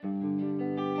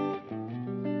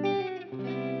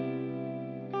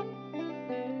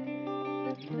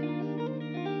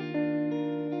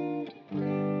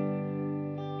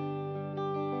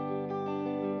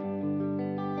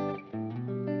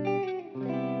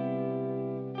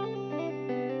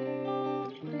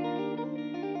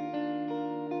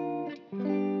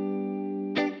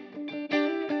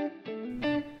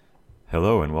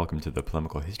Hello and welcome to the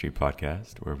Polemical History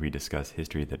Podcast, where we discuss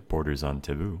history that borders on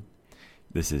taboo.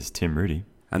 This is Tim Rudy.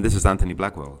 And this is Anthony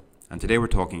Blackwell. And today we're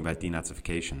talking about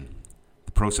denazification,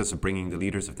 the process of bringing the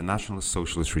leaders of the Nationalist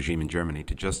Socialist regime in Germany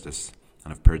to justice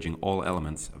and of purging all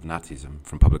elements of Nazism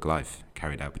from public life,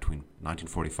 carried out between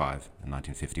 1945 and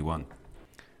 1951.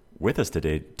 With us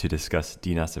today to discuss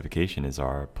denazification is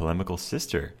our polemical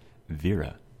sister,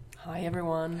 Vera. Hi,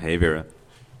 everyone. Hey, Vera.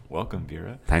 Welcome,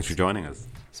 Vera. Thanks for joining us.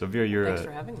 So, Vera, Thanks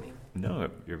for having me. No,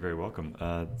 you're very welcome.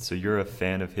 So you're a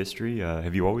fan of history.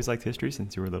 Have you always liked history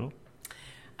since you were little?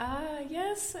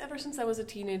 Yes, ever since I was a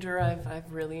teenager,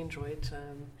 I've really enjoyed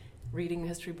reading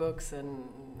history books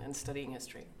and studying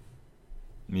history.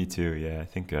 Me too, yeah. I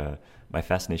think my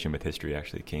fascination with history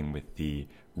actually came with the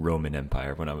Roman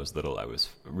Empire. When I was little, I was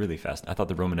really fascinated. I thought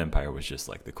the Roman Empire was just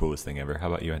like the coolest thing ever. How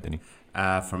about you, Anthony?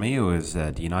 For me, it was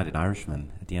the United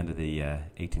Irishmen. At the end of the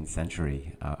 18th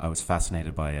century, I was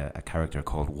fascinated by a character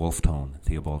called Wolfe-Tone,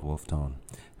 Theobald Wolfe-Tone,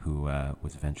 who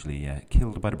was eventually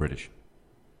killed by the British.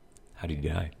 How did he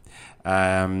die?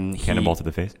 Cannonball to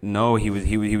the face? No, he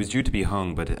was due to be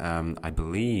hung, but I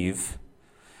believe,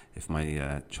 if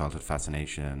my childhood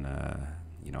fascination,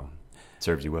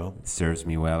 serves you well. Serves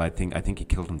me well. I think he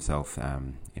killed himself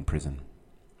in prison.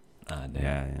 Damn.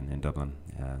 Yeah, in Dublin.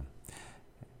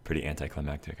 Pretty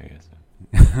anticlimactic, I guess.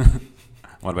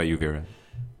 What about you, Vera?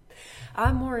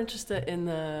 I'm more interested in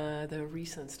the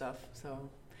recent stuff, so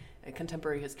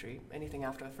contemporary history, anything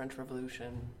after the French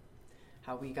Revolution,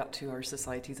 how we got to our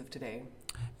societies of today.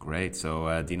 Great. So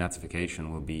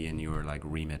denazification will be in your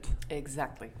remit.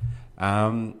 Exactly.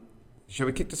 Shall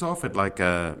we kick this off with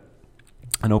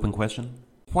an open question?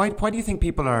 Why do you think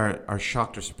people are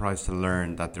shocked or surprised to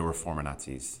learn that there were former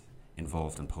Nazis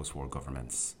involved in post-war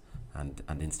governments and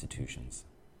institutions?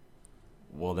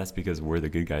 Well, that's because we're the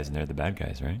good guys and they're the bad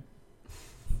guys, right?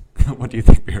 What do you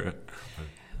think, Vera?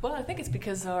 Well, I think it's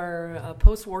because our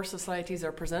post-war societies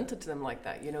are presented to them like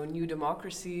that. You know, new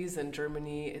democracies in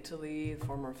Germany, Italy,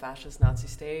 former fascist Nazi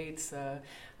states,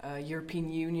 European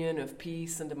Union of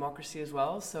peace and democracy as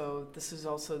well. So this is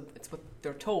also, it's what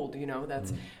they're told,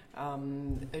 that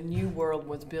a new world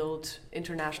was built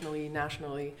internationally,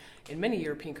 nationally, in many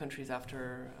European countries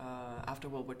after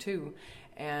World War II.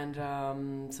 And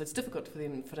so it's difficult for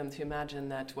them to imagine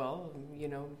that,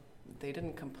 they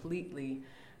didn't completely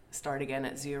start again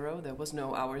at zero. There was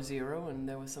no hour zero, and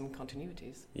there was some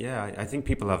continuities. Yeah, I think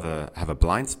people have a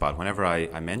blind spot. Whenever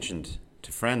I mentioned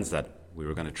to friends that we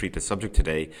were going to treat the subject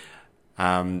today,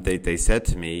 they said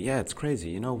to me, "Yeah, it's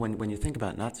crazy. When you think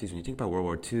about Nazis, when you think about World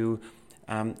War II,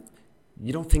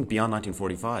 you don't think beyond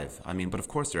 1945. I mean, but of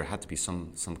course there had to be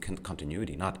some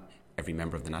continuity. Not every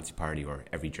member of the Nazi Party or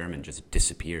every German just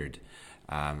disappeared,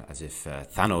 as if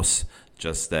Thanos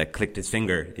just clicked his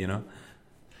finger.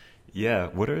 Yeah,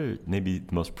 what are maybe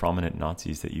the most prominent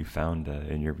Nazis that you found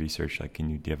in your research? Can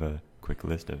you give a quick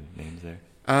list of names there?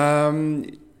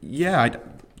 I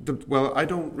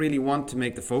don't really want to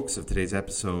make the focus of today's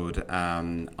episode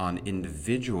on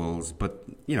individuals, but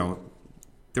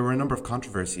there were a number of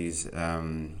controversies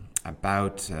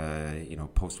about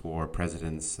post-war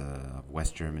presidents of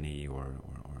West Germany or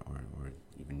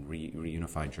even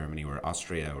reunified Germany or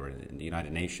Austria or in the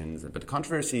United Nations. But the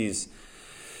controversies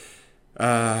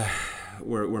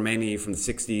were mainly from the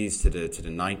 60s to the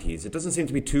 90s. It doesn't seem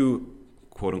to be too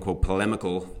quote unquote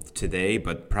polemical today,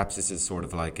 but perhaps this is sort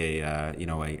of like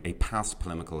a past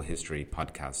polemical history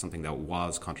podcast, something that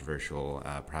was controversial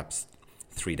perhaps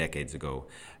 3 decades ago.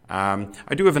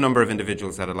 I do have a number of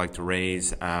individuals that I'd like to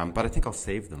raise, but I think I'll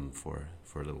save them for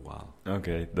a little while.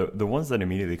 Okay, the ones that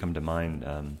immediately come to mind,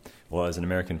 as an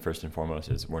American first and foremost,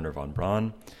 is Wernher von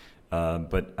Braun.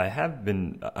 But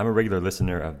I'm a regular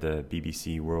listener of the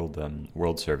BBC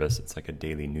World Service. It's like a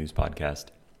daily news podcast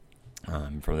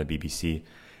from the BBC.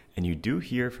 And you do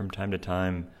hear from time to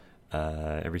time,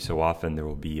 every so often, there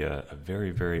will be a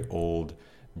very, very old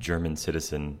German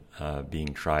citizen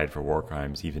being tried for war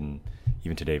crimes, even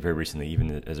today, very recently,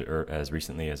 even as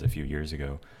recently as a few years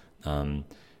ago.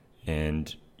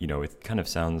 And it kind of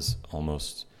sounds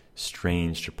almost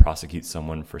strange to prosecute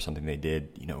someone for something they did,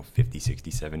 50,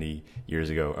 60, 70 years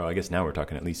ago. Oh, I guess now we're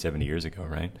talking at least 70 years ago,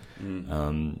 right?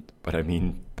 But I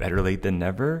mean, better late than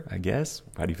never, I guess.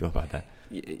 How do you feel about that?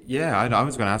 Yeah, I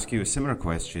was going to ask you a similar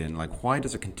question. Why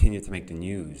does it continue to make the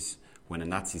news when a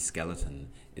Nazi skeleton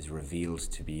is revealed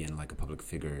to be in a public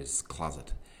figure's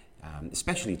closet?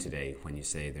 Especially today, when you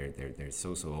say they're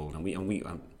so old,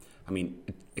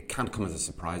 it can't come as a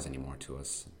surprise anymore to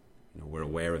us. We're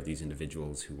aware of these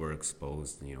individuals who were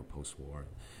exposed, post-war.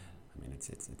 I mean,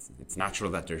 it's natural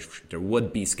that there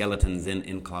would be skeletons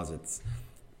in closets.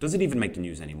 Does it even make the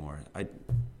news anymore?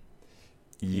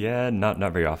 Yeah, not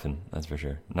very often, that's for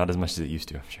sure. Not as much as it used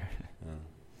to, I'm sure.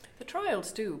 The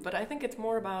trials do, but I think it's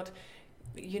more about,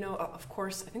 of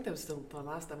course, I think that was the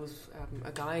last, that was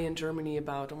a guy in Germany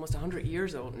about almost 100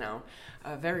 years old now,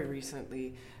 very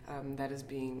recently, that is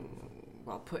being,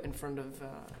 put in front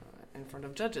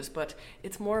of judges. But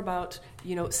it's more about,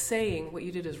 saying what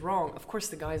you did is wrong. Of course,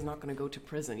 the guy is not going to go to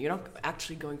prison. You're not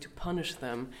actually going to punish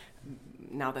them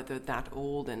now that they're that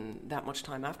old and that much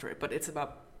time after it. But it's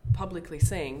about publicly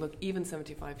saying, look, even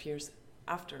 75 years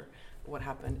after what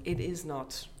happened, it is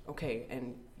not okay,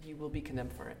 and you will be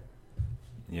condemned for it.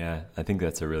 Yeah, I think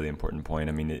that's a really important point.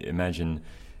 I mean, imagine,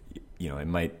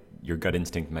 your gut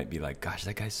instinct might be like, gosh,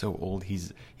 that guy's so old,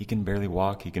 he can barely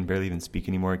walk, he can barely even speak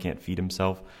anymore, he can't feed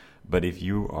himself. But if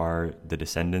you are the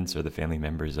descendants or the family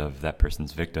members of that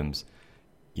person's victims,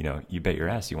 you bet your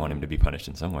ass you want him to be punished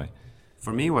in some way.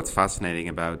 For me, what's fascinating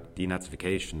about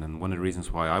denazification, and one of the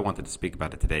reasons why I wanted to speak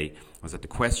about it today, was that the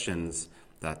questions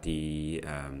that the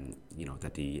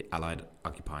Allied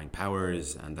occupying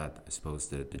powers and that I suppose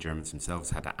the Germans themselves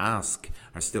had to ask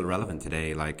are still relevant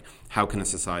today. Like, how can a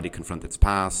society confront its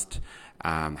past?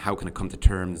 How can it come to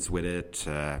terms with it?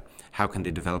 How can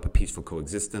they develop a peaceful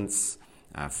coexistence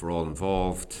for all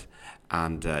involved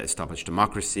and establish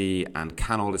democracy? And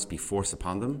can all this be forced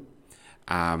upon them?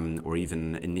 Or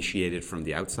even initiated from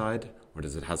the outside, or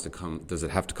does it have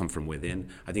to come from within?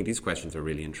 I think these questions are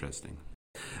really interesting.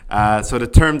 So the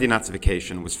term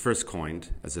denazification was first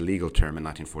coined as a legal term in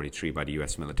 1943 by the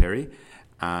US military,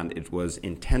 and it was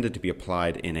intended to be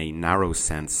applied in a narrow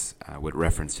sense with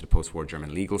reference to the post-war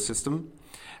German legal system.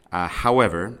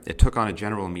 However, it took on a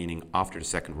general meaning after the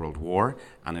Second World War,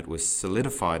 and it was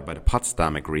solidified by the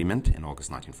Potsdam Agreement in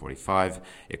August 1945.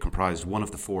 It comprised one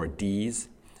of the 4 Ds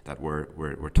that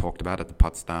were talked about at the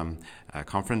Potsdam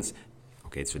conference.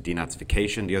 Okay, so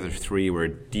denazification. The other 3 were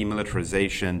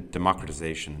demilitarization,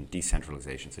 democratization, and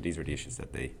decentralization. So these are the issues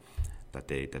that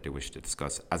they wish to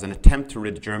discuss as an attempt to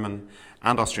rid German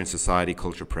and Austrian society,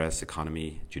 culture, press,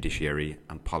 economy, judiciary,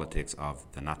 and politics of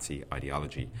the Nazi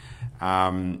ideology.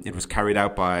 It was carried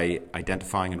out by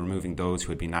identifying and removing those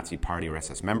who had been Nazi party or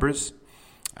SS members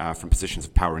from positions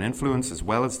of power and influence, as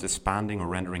well as disbanding or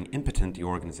rendering impotent the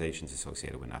organizations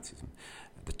associated with Nazism.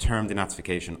 The term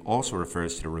denazification also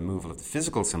refers to the removal of the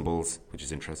physical symbols, which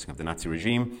is interesting, of the Nazi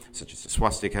regime, such as the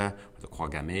swastika or the croix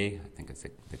gammée, I think as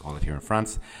they call it here in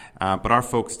France. But our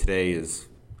focus today is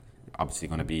obviously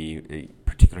going to be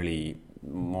particularly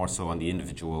more so on the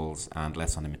individuals and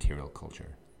less on the material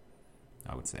culture,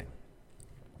 I would say.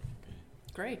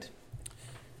 Great.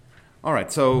 All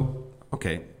right, so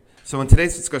in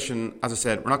today's discussion, as I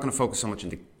said, we're not going to focus so much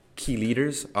on the key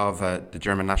leaders of the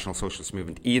German National Socialist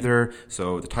movement either,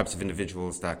 so the types of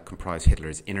individuals that comprise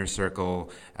Hitler's inner circle,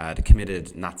 the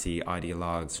committed Nazi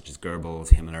ideologues such as Goebbels,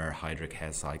 Himmler, Heydrich,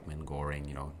 Hess, Eichmann,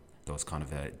 Göring, those kind of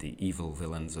the evil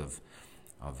villains of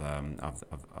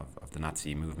the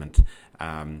Nazi movement,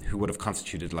 who would have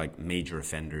constituted like major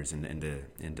offenders in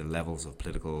the levels of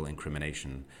political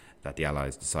incrimination that the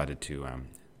Allies decided to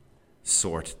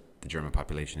sort the German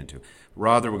population into.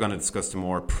 Rather, we're going to discuss the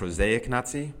more prosaic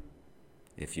Nazi,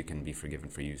 if you can be forgiven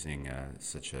for using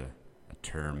such a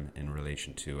term in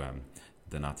relation to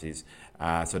the Nazis.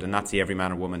 So the Nazi every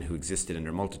man or woman who existed in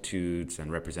their multitudes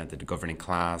and represented the governing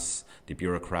class, the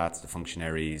bureaucrats, the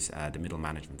functionaries, the middle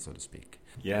management, so to speak.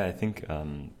 Yeah, I think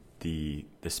the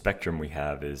spectrum we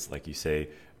have is, like you say,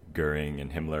 Goering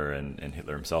and Himmler and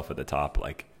Hitler himself at the top,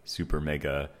 like super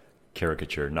mega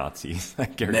caricature Nazis,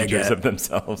 like caricatures of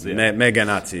themselves. Yeah. Mega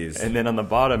Nazis. And then on the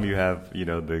bottom you have,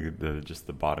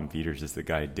 the bottom feeders, just the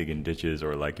guy digging ditches,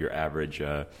 or like your average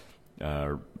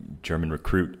German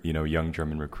recruit, young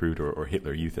German recruit or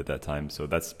Hitler Youth at that time. So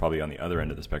that's probably on the other end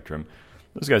of the spectrum.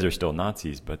 Those guys are still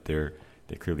Nazis, but they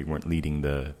clearly weren't leading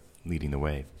the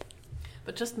way.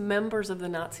 But just members of the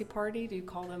Nazi party, do you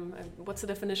call them, what's the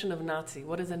definition of Nazi?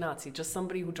 What is a Nazi? Just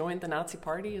somebody who joined the Nazi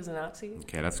party is a Nazi?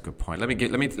 Okay, that's a good point. Let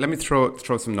me throw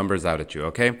some numbers out at you,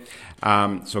 okay?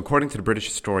 So according to the British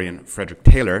historian Frederick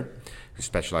Taylor, who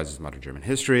specializes in modern German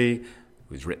history,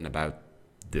 who's written about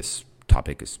this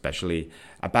topic especially,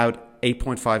 about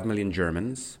 8.5 million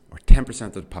Germans, or 10%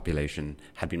 of the population,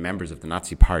 had been members of the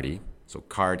Nazi party. So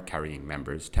card-carrying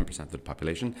members, 10% of the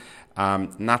population.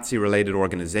 Nazi-related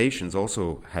organizations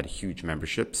also had huge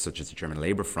memberships, such as the German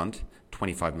Labour Front,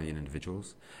 25 million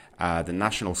individuals. The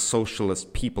National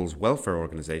Socialist People's Welfare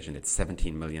Organization, it's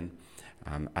 17 million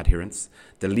adherents.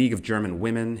 The League of German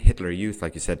Women, Hitler Youth,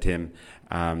 like you said, Tim,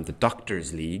 the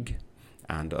Doctors' League,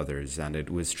 and others. And it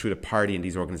was through the party and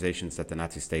these organizations that the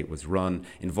Nazi state was run,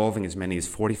 involving as many as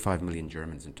 45 million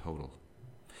Germans in total.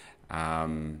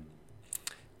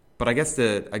 But I guess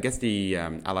the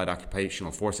Allied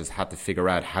occupational forces had to figure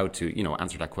out how to,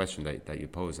 answer that question that you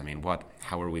pose. I mean,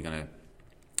 how are we going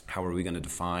to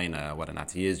define what a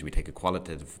Nazi is? Do we take a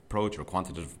qualitative approach or a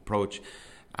quantitative approach?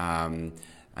 And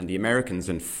the Americans,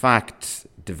 in fact,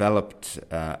 developed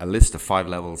a list of 5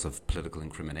 levels of political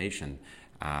incrimination,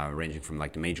 ranging from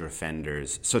like the major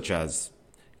offenders, such as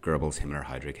Goebbels, Himmler,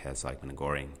 Heydrich, Hess, Eichmann, and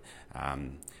Göring.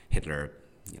 Hitler,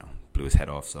 blew his head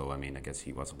off, so I mean, I guess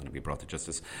he wasn't going to be brought to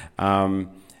justice.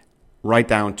 Right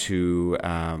down to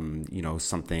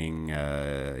something,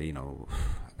 a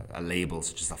label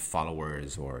such as the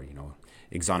followers or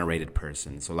exonerated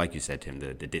person. So, like you said, Tim,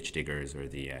 the ditch diggers or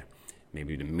the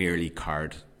maybe the merely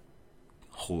card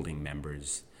holding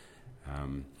members.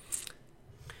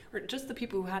 Or just the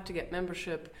people who had to get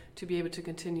membership to be able to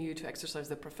continue to exercise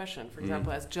their profession. For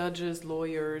example, as judges,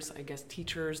 lawyers, I guess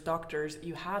teachers, doctors,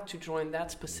 you had to join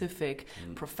that specific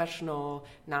professional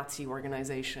Nazi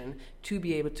organization to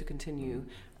be able to continue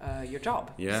your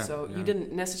job. So you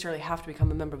didn't necessarily have to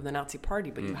become a member of the Nazi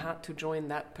party, but you had to join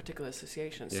that particular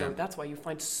association. So that's why you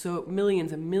find so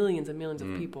millions and millions and millions of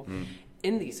people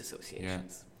in these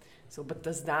associations. So, but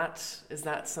is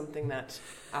that something that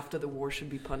after the war should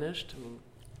be punished? I mean,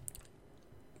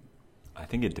 I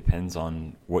think it depends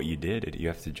on what you did. You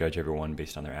have to judge everyone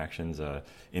based on their actions.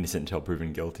 Innocent until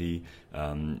proven guilty.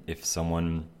 If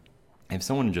someone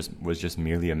was just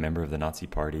merely a member of the Nazi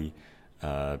Party,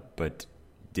 but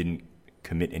didn't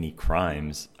commit any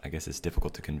crimes, I guess it's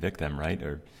difficult to convict them, right?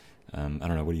 Or I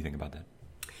don't know. What do you think about that?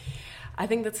 I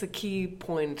think that's a key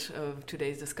point of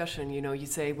today's discussion. You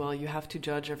say, well, you have to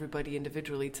judge everybody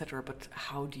individually, etc. But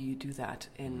how do you do that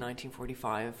in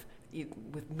 1945?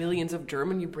 With millions of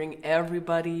German, you bring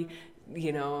everybody,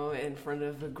 in front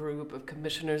of a group of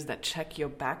commissioners that check your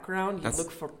background. You look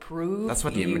for proof. That's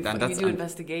what you do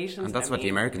investigations. And that's what the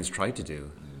Americans tried to do.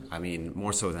 I mean,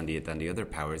 more so than the other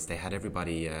powers. They had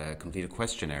everybody complete a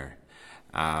questionnaire,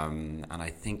 and I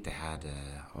think they had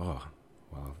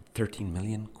 13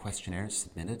 million questionnaires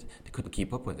submitted. They couldn't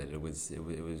keep up with it. It was a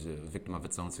victim of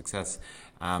its own success.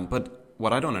 But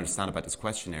what I don't understand about this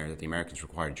questionnaire that the Americans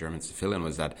required Germans to fill in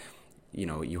was that,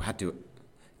 you had to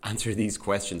answer these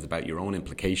questions about your own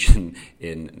implication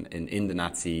in the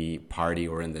Nazi party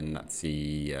or in the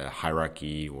Nazi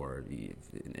hierarchy or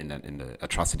in the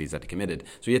atrocities that they committed.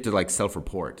 So you had to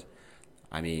self-report.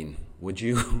 I mean, would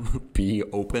you be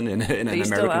open in an American question?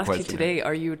 They still ask you today,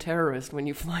 are you a terrorist when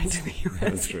you fly to the U.S.?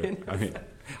 That's true. I mean,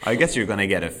 I guess you're going to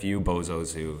get a few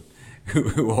bozos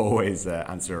who always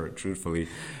answer truthfully.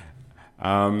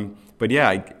 But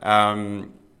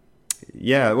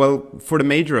well, for the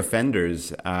major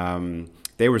offenders,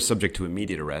 they were subject to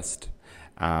immediate arrest,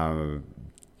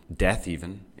 death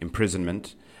even,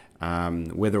 imprisonment,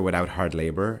 with or without hard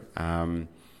labor.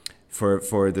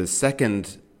 For the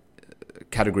second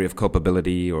category of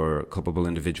culpability or culpable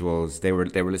individuals, they were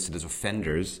listed as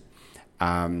offenders.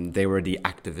 They were the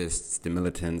activists, the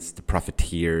militants, the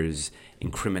profiteers,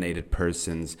 incriminated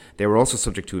persons. They were also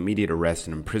subject to immediate arrest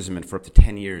and imprisonment for up to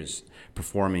 10 years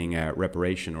performing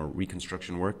reparation or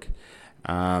reconstruction work.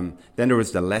 Then there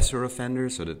was the lesser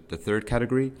offenders, so the third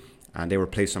category, and they were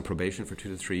placed on probation for 2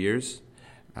 to 3 years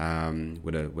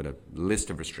with a list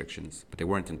of restrictions, but they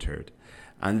weren't interred.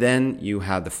 And then you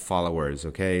had the followers,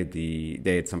 okay?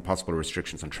 They had some possible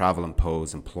restrictions on travel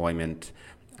imposed, employment.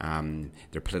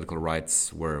 Their political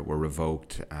rights were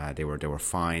revoked. They were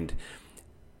fined.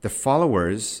 The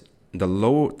followers, the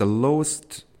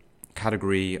lowest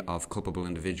category of culpable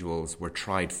individuals, were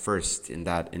tried first in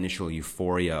that initial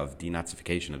euphoria of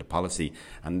denazification of the policy,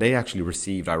 and they actually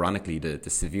received, ironically, the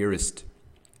severest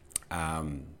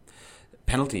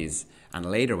penalties. And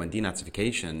later, when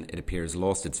denazification, it appears,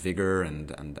 lost its vigor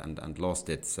and lost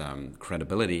its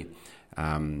credibility,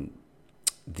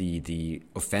 the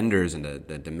offenders and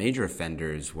the major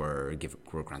offenders were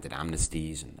granted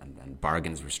amnesties and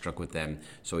bargains were struck with them.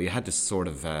 So you had this sort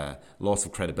of loss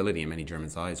of credibility in many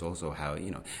Germans' eyes. Also, how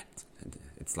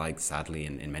it's like, sadly,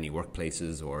 in many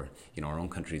workplaces or our own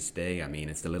countries today. I mean,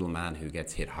 it's the little man who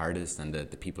gets hit hardest, and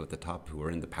the people at the top who are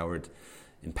in the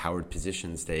empowered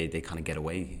positions, they kind of get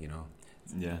away.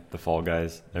 Yeah, the fall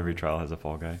guys. Every trial has a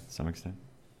fall guy to some extent.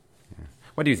 Yeah.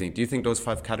 What do you think? Do you think those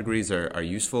 5 categories are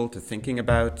useful to thinking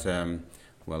about?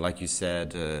 Well, like you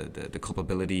said, the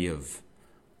culpability of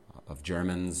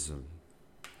Germans.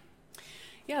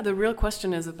 Yeah, the real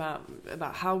question is about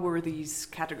how were these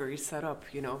categories set up?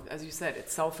 As you said,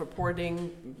 it's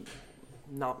self-reporting.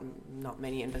 not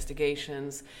many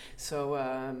investigations.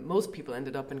 So most people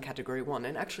ended up in category 1.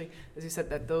 And actually, as you said,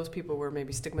 that those people were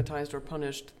maybe stigmatized or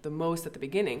punished the most at the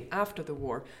beginning, after the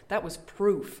war. That was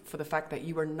proof for the fact that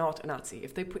you were not a Nazi.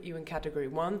 If they put you in category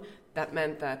 1, that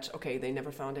meant that, okay, they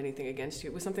never found anything against you.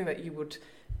 It was something that you would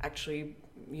actually,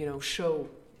 show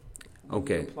when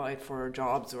you applied for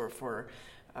jobs or for...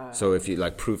 so if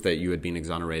you proof that you had been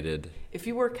exonerated... If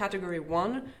you were category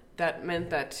 1, that meant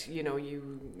that,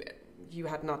 you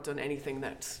had not done anything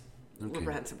that's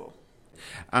reprehensible.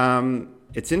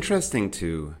 It's interesting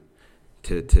to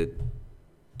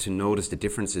notice the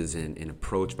differences in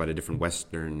approach by the different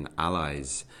Western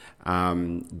allies.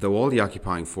 Though all the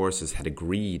occupying forces had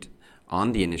agreed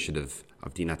on the initiative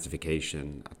of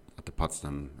denazification at the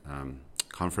Potsdam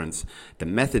Conference, the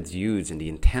methods used and the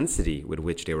intensity with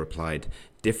which they were applied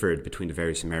differed between the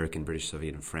various American, British,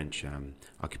 Soviet, and French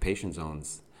occupation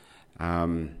zones.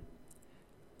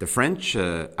 The French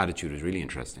attitude was really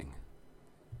interesting.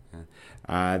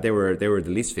 They were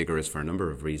the least vigorous for a number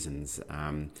of reasons.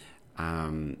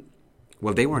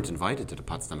 Well, they weren't invited to the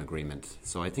Potsdam Agreement,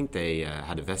 so I think they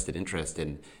had a vested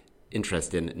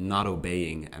interest in not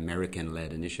obeying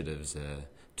American-led initiatives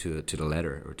to the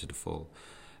letter or to the full.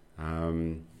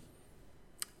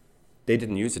 They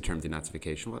didn't use the term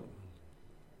denazification. What?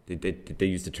 They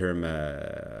used the term,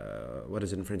 what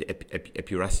is it in French?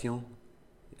 Épuration?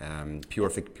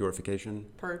 Purification?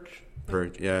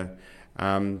 Purge, yeah.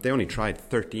 They only tried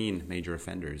 13 major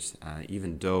offenders,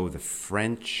 even though the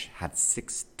French had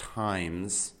 6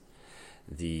 times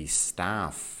the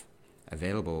staff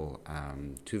available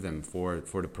to them for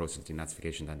the process of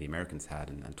denazification than the Americans had,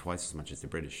 and twice as much as the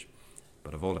British.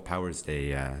 But of all the powers,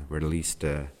 they were the least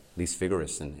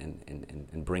vigorous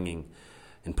in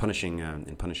punishing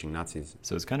Nazis.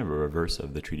 So it's kind of a reverse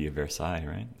of the Treaty of Versailles,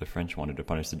 right? The French wanted to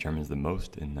punish the Germans the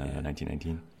most in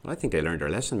 1919. Well, I think they learned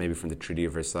their lesson maybe from the Treaty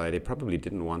of Versailles. They probably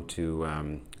didn't want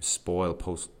to spoil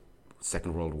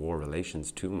post-Second World War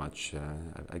relations too much.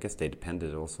 I guess they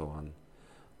depended also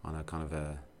on a kind of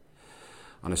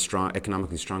on a strong,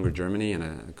 economically stronger Germany and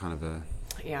a kind of a...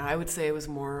 Yeah, I would say it was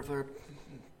more of a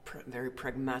very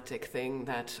pragmatic thing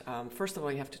that, first of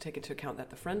all, you have to take into account that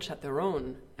the French had their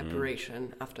own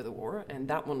epuration after the war, and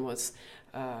that one was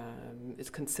is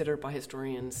considered by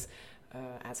historians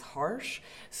as harsh.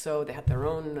 So they had their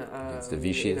own... It's the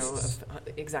Vichyists.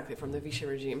 Exactly, from the Vichy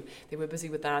regime. They were busy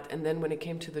with that. And then when it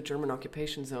came to the German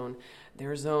occupation zone,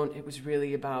 their zone, it was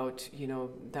really about,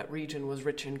 that region was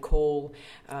rich in coal,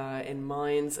 in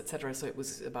mines, etc. So it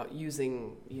was about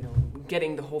using,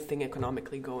 getting the whole thing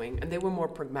economically going. And they were more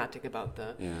pragmatic about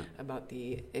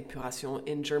the épuration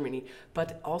in Germany.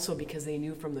 But also because they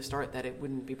knew from the start that it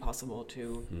wouldn't be possible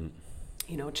to,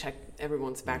 check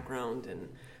everyone's background and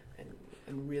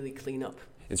really clean up.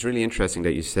 It's really interesting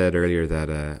that you said earlier that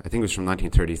I think it was from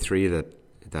 1933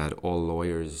 that all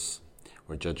lawyers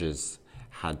or judges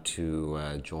had to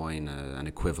join an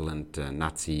equivalent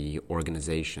Nazi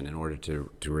organization in order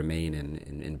to remain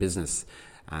in business.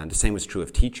 And the same was true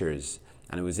of teachers.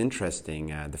 And it was interesting,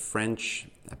 the French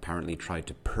apparently tried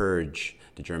to purge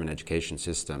the German education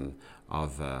system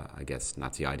of,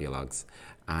 Nazi ideologues.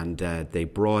 And they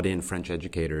brought in French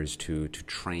educators to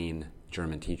train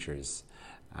German teachers.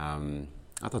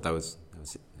 I thought that was,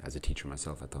 as a teacher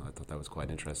myself, I thought that was quite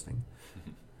interesting.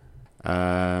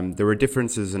 There were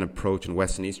differences in approach in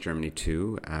West and East Germany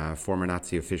too. Former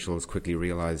Nazi officials quickly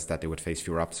realized that they would face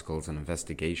fewer obstacles and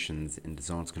investigations in the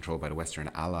zones controlled by the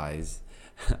Western Allies,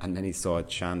 and many saw a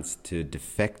chance to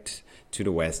defect to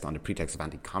the West on the pretext of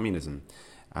anti-communism,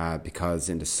 because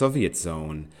in the Soviet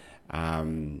zone,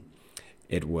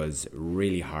 it was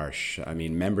really harsh. I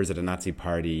mean, members of the Nazi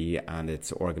Party and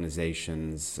its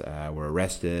organizations were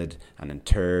arrested and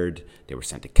interred. They were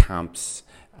sent to camps,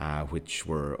 which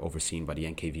were overseen by the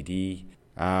NKVD.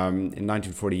 In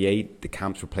 1948, the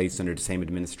camps were placed under the same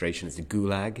administration as the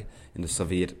Gulag in the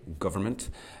Soviet government.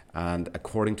 And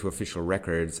according to official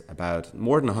records, about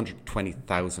more than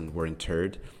 120,000 were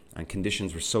interred. And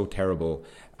conditions were so terrible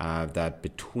that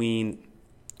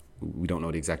we don't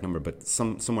know the exact number, but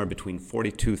somewhere between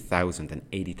 42,000 and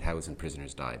 80,000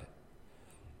 prisoners died.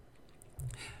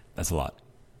 That's a lot.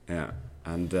 Yeah.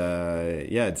 And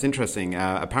it's interesting.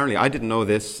 Apparently, I didn't know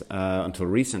this until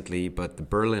recently, but the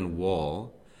Berlin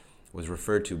Wall was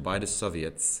referred to by the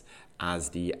Soviets as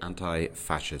the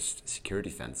anti-fascist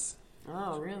security fence.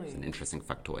 Oh, really? It's an interesting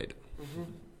factoid. Mm-hmm.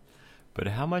 But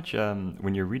how much,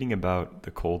 when you're reading about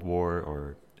the Cold War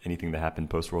or anything that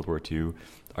happened post-World War II,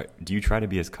 do you try to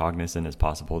be as cognizant as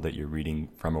possible that you're reading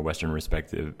from a Western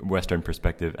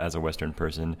perspective as a Western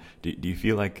person? Do you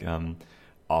feel like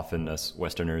often us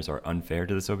Westerners are unfair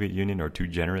to the Soviet Union or too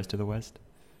generous to the West?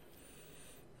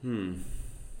 And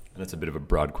that's a bit of a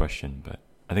broad question, but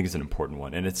I think it's an important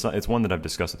one. And it's one that I've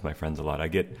discussed with my friends a lot. I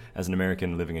get, as an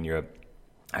American living in Europe,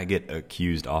 I get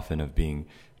accused often of being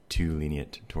too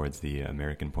lenient towards the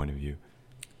American point of view.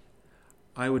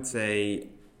 I would say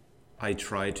I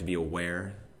try to be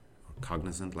aware or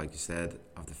cognizant, like you said,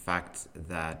 of the fact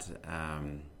that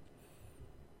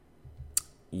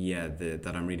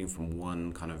that I'm reading from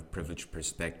one kind of privileged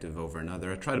perspective over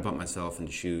another. I try to put myself in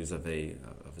the shoes of a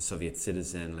Soviet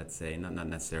citizen, let's say, not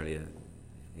necessarily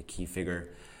a key figure.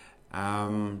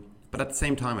 But at the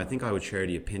same time, I think I would share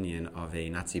the opinion of a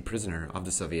Nazi prisoner of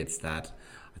the Soviets that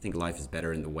I think life is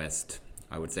better in the West,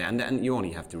 I would say. And you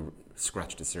only have to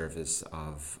scratch the surface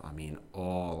of,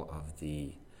 all of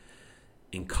the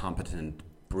incompetent,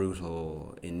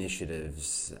 brutal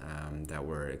initiatives that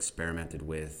were experimented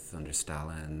with under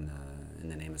Stalin in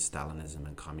the name of Stalinism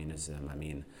and communism. I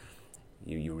mean,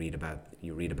 you read about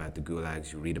the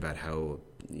gulags. You read about how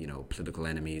political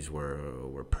enemies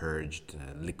were purged,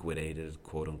 liquidated,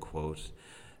 quote unquote.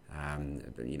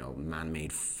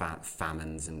 Man-made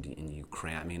famines in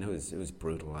Ukraine. I mean, it was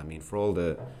brutal. I mean, for all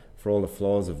the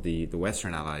flaws of the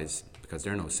Western allies, because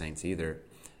they're no saints either.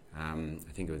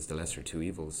 I think it was the lesser two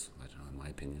evils. I don't know, in my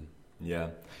opinion. Yeah.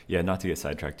 Not to get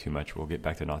sidetracked too much. We'll get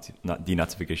back to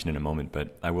denazification in a moment,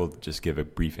 but I will just give a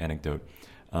brief anecdote.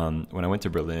 When I went to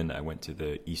Berlin, I went to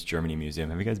the East Germany Museum.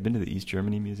 Have you guys been to the East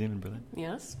Germany Museum in Berlin?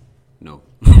 Yes. No.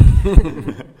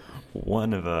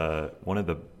 One of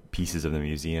the pieces of the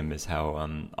museum is how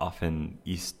often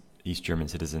East German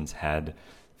citizens had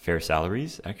fair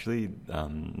salaries. Actually,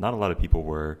 not a lot of people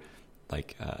were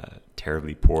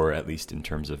terribly poor, at least in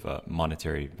terms of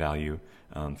monetary value,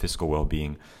 fiscal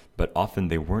well-being. But often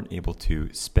they weren't able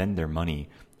to spend their money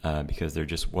because there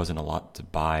just wasn't a lot to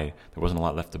buy. There wasn't a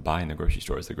lot left to buy in the grocery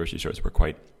stores. The grocery stores were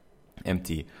quite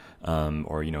empty,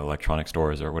 or electronic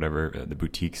stores or whatever, the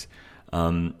boutiques.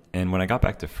 And when I got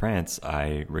back to France,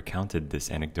 I recounted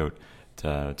this anecdote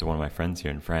to one of my friends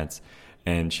here in France,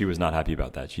 and she was not happy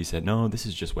about that. She said, "No, this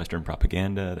is just Western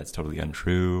propaganda. That's totally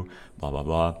untrue, blah, blah,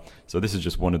 blah." So this is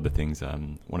just one of the things,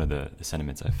 one of the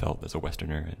sentiments I felt as a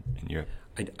Westerner in Europe.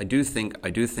 I do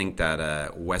think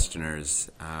that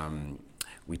Westerners,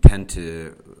 we tend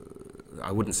to,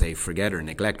 I wouldn't say forget or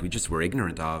neglect, we just were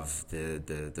ignorant of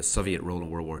the Soviet role in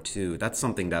World War II. That's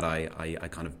something that I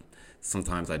kind of,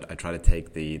 sometimes I try to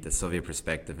take the Soviet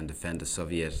perspective and defend the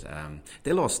Soviet.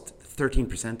 They lost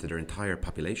 13% of their entire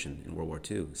population in World War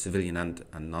II, civilian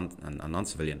and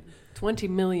non-civilian. 20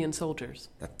 million soldiers.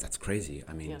 That's crazy.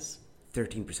 I mean, yes.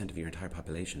 13% of your entire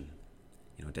population,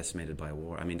 decimated by a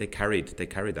war. I mean, they carried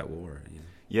that war.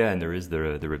 Yeah, and there is the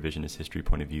revisionist history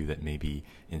point of view that maybe,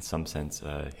 in some sense,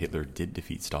 Hitler did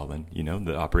defeat Stalin.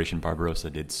 The Operation Barbarossa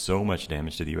did so much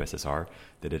damage to the USSR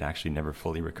that it actually never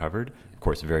fully recovered. Of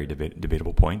course, a very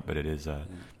debatable point, but it is a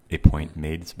point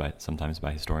made sometimes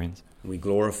by historians. We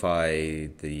glorify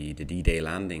the D-Day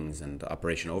landings and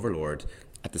Operation Overlord.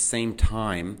 At the same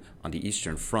time, on the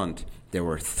Eastern Front, there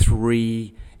were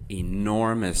 3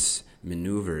 enormous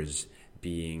maneuvers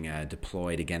being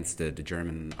deployed against the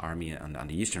German army on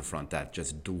the Eastern Front that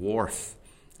just dwarf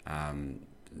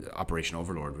Operation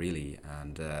Overlord, really.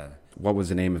 And what was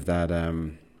the name of that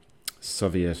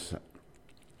Soviet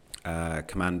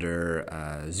commander?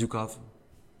 Zhukov?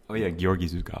 Oh, yeah, Georgy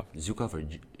Zhukov. Zhukov or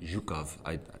Zhukov?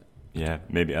 Yeah,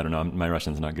 maybe. I don't know. My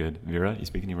Russian's not good. Vera, you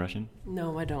speak any Russian?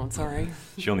 No, I don't. Sorry.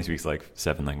 She only speaks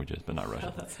 7 languages, but not Russian.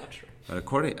 Oh, that's not true. But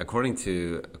according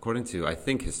to I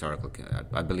think historical,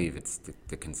 I believe it's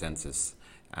the consensus.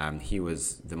 He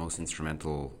was the most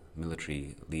instrumental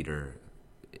military leader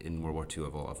in World War II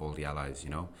of all the Allies.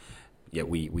 Yet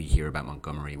we hear about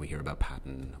Montgomery, we hear about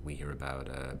Patton, we hear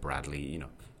about Bradley.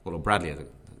 Although Bradley has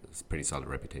a pretty solid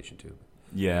reputation too.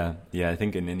 Yeah. I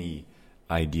think in any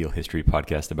ideal history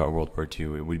podcast about World War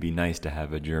II, it would be nice to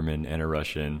have a German and a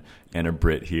Russian and a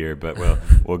Brit here, but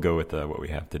we'll go with what we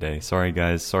have today. Sorry,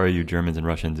 guys. Sorry, you Germans and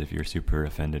Russians, if you're super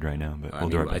offended right now. But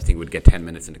I think we'd get 10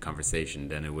 minutes into conversation,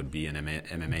 then it would be an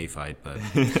MMA fight. But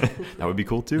that would be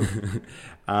cool too.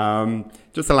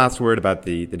 Just the last word about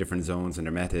the different zones and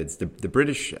their methods. The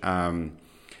British,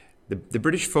 the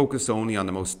British focus only on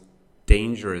the most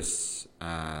dangerous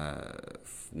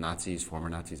Nazis, former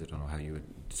Nazis. I don't know how you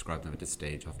would describe them at this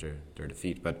stage after their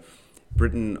defeat, but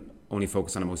Britain only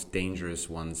focused on the most dangerous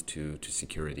ones to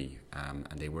security, and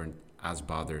they weren't as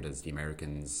bothered as the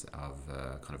Americans of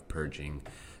kind of purging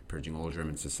all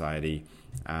German society.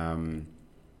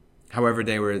 However,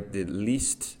 they were the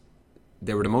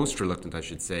most reluctant, I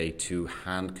should say, to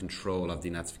hand control of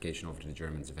denazification over to the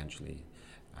Germans eventually.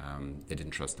 They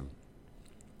didn't trust them.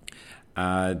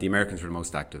 The Americans were the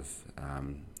most active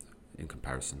in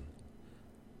comparison.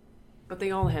 But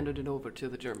they all handed it over to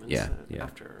the Germans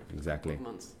after exactly.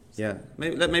 12 months. So. Yeah,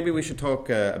 maybe we should talk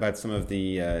about some of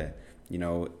the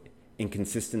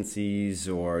inconsistencies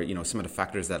or some of the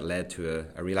factors that led to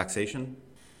a relaxation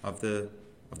of the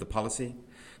policy,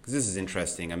 because this is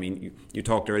interesting. I mean, you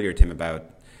talked earlier, Tim,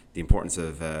 about the importance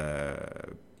of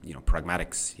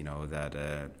pragmatics.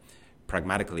 That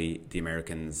pragmatically the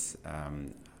Americans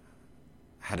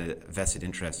had a vested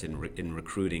interest in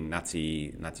recruiting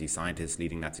Nazi scientists,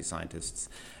 leading Nazi scientists.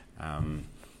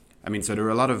 So there were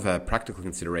a lot of practical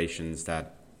considerations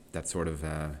that sort of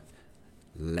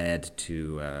led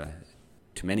to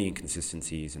many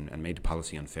inconsistencies and made the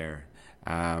policy unfair.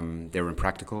 They were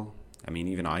impractical. I mean,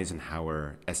 even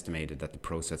Eisenhower estimated that the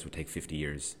process would take 50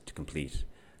 years to complete,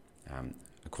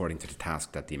 according to the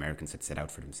task that the Americans had set out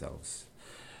for themselves.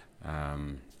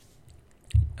 In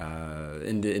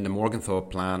the Morgenthau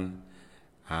Plan,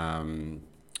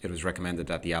 it was recommended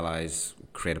that the Allies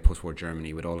create a post-war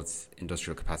Germany with all its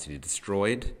industrial capacity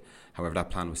destroyed. However, that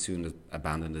plan was soon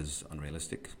abandoned as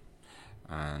unrealistic,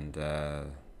 and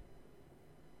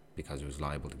because it was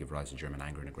liable to give rise to German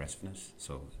anger and aggressiveness.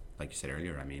 So, like you said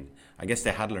earlier, I mean, I guess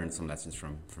they had learned some lessons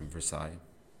from Versailles.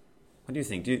 What do you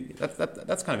think?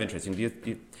 That's kind of interesting.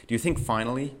 Do you think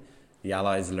finally the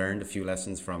Allies learned a few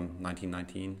lessons from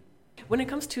 1919? When it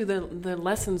comes to the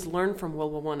lessons learned from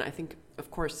World War I think,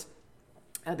 of course,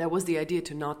 there was the idea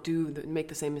to not make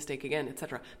the same mistake again,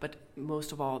 etc. But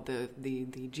most of all, the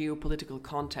geopolitical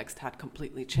context had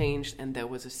completely changed, and there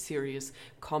was a serious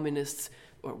communist,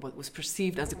 or what was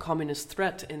perceived as a communist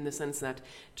threat, in the sense that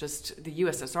just the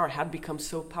USSR had become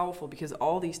so powerful because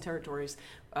all these territories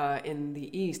in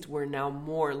the East were now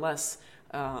more or less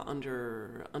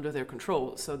under their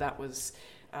control. So that was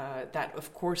that,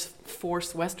 of course,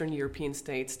 forced Western European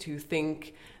states to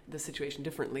think the situation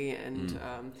differently,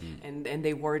 and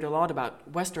they worried a lot about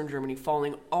Western Germany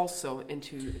falling also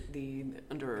into the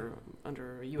under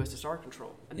USSR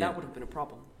control, and that would have been a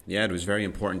problem. Yeah, it was very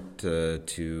important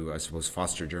to I suppose,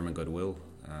 foster German goodwill,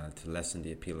 to lessen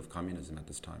the appeal of communism at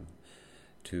this time,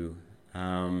 too.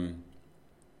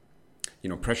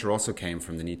 Pressure also came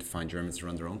from the need to find Germans to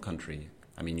run their own country.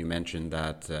 I mean, you mentioned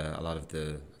that a lot of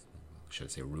the, should I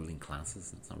say, ruling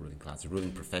classes? It's not ruling classes,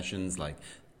 ruling professions like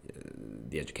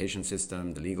the education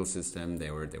system, the legal system.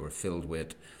 They were filled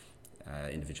with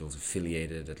individuals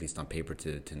affiliated, at least on paper,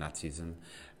 to Nazism.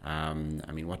 I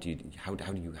mean, how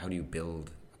do you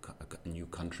build a new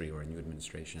country or a new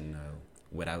administration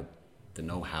without the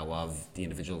know-how of the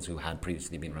individuals who had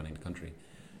previously been running the country?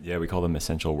 Yeah, we call them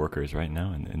essential workers right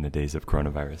now in the days of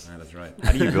coronavirus. Yeah, that's right.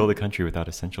 How do you build a country without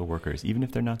essential workers, even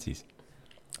if they're Nazis?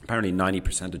 Apparently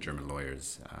 90% of German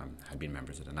lawyers had been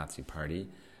members of the Nazi Party.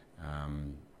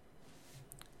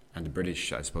 And the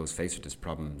British, I suppose, faced with this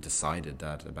problem, decided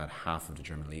that about half of the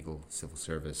German legal civil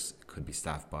service could be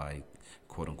staffed by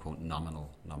quote-unquote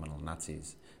nominal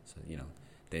Nazis. So,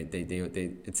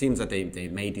 it seems that they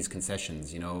made these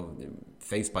concessions,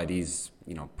 faced by these,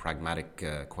 pragmatic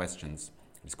questions,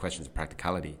 these questions of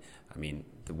practicality. I mean,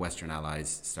 the Western Allies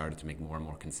started to make more and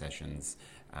more concessions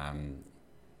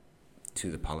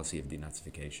to the policy of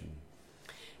denazification.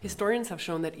 Historians have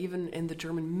shown that even in the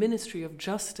German Ministry of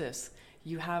Justice,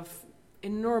 you have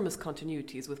enormous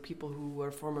continuities with people who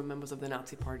were former members of the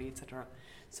Nazi Party, etc.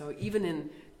 So even in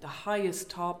the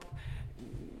highest top,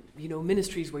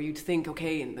 ministries where you'd think,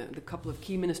 okay, in the couple of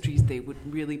key ministries, they would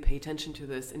really pay attention to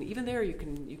this, and even there you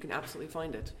can absolutely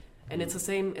find it, and it's the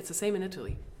same in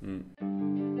Italy.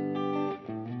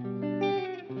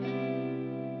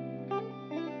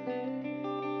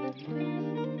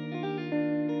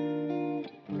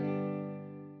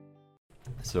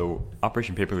 So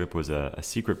Operation Paperclip was a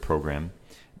secret program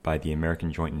by the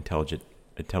American Joint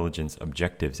Intelligence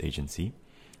Objectives Agency,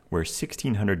 where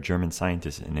 1,600 German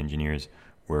scientists and engineers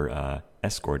were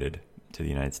escorted to the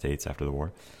United States after the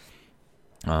war.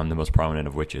 The most prominent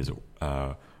of which is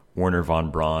Werner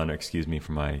von Braun. Excuse me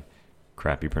for my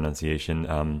crappy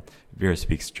pronunciation. Vera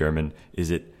speaks German. Is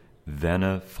it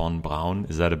Werner von Braun?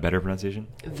 Is that a better pronunciation?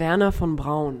 Werner von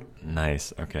Braun.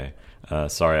 Nice. Okay.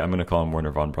 Sorry, I'm going to call him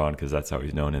Werner von Braun because that's how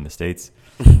he's known in the States.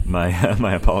 My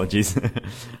apologies.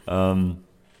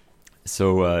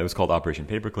 So it was called Operation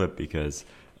Paperclip because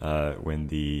when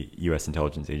the U.S.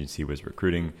 intelligence agency was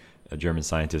recruiting German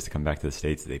scientists to come back to the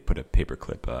States, they put a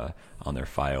paperclip on their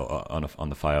file, on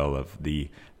the file of the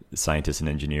scientists and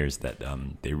engineers that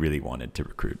they really wanted to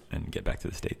recruit and get back to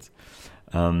the States.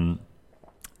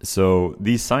 So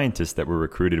these scientists that were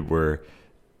recruited were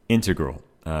integral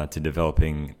to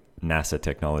developing NASA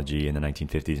technology in the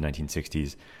 1950s and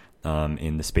 1960s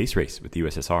in the space race with the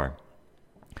USSR.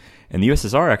 And the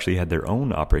USSR actually had their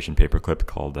own Operation Paperclip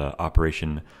called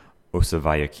Operation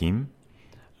Osavayakim.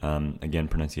 Again,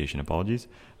 pronunciation apologies.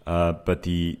 But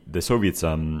the Soviets,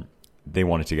 they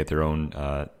wanted to get their own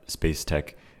space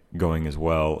tech going as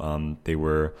well. They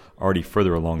were already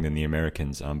further along than the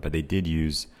Americans, but they did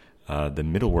use the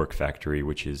Mittelwerk factory,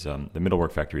 which is the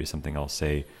Mittelwerk factory is something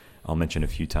I'll mention a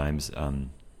few times.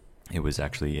 It was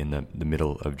actually in the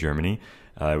middle of Germany.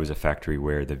 It was a factory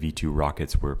where the V-2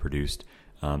 rockets were produced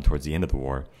towards the end of the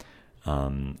war,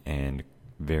 and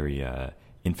very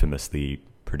infamously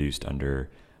produced under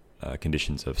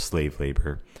conditions of slave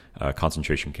labor.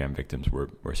 Concentration camp victims were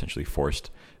essentially forced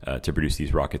to produce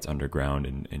these rockets underground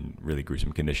in really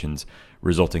gruesome conditions,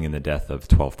 resulting in the death of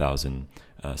 12,000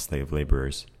 slave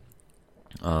laborers.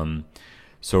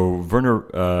 So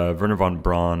Wernher von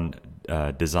Braun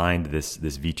designed this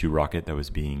V-2 rocket that was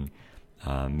being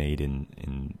made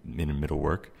in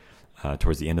Mittelwerk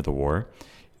towards the end of the war.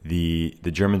 The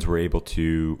Germans were able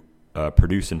to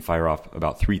produce and fire off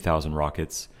about 3,000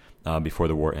 rockets before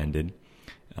the war ended.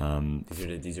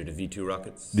 These are the V-2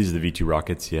 rockets? These are the V-2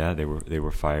 rockets, yeah. They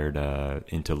were fired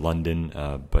into London,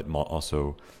 but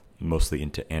also mostly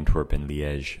into Antwerp and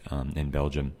Liège in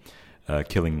Belgium,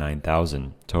 killing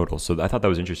 9,000 total. So I thought that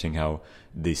was interesting how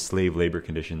the slave labor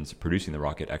conditions producing the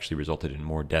rocket actually resulted in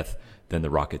more death than the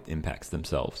rocket impacts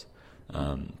themselves.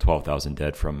 12,000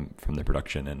 dead from the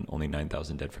production and only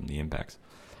 9,000 dead from the impacts.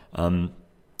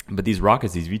 But these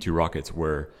rockets, these V-2 rockets,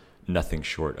 were nothing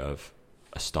short of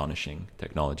astonishing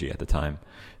technology at the time.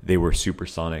 They were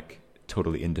supersonic,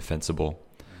 totally indefensible.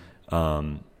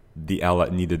 Neither the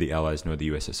Allies nor the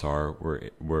USSR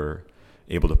were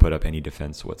able to put up any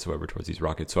defense whatsoever towards these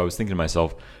rockets. So I was thinking to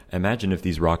myself, imagine if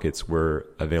these rockets were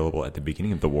available at the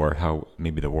beginning of the war, how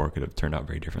maybe the war could have turned out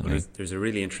very differently. Well, there's a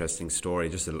really interesting story,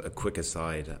 just a quick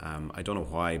aside. I don't know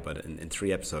why, but in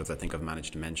 3 episodes, I think I've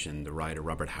managed to mention the writer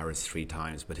Robert Harris 3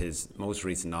 times, but his most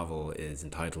recent novel is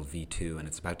entitled V2, and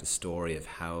it's about the story of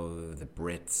how the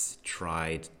Brits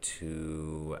tried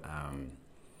to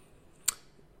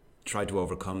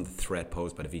overcome the threat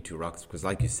posed by the V2 rockets, because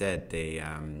like you said,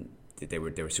 they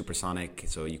were supersonic,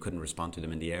 so you couldn't respond to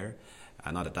them in the air.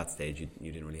 Not at that stage.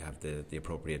 You didn't really have the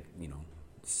appropriate,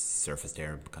 surface to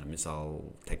air kind of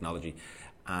missile technology.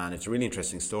 And it's a really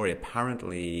interesting story.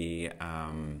 Apparently,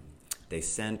 they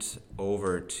sent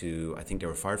over to, I think they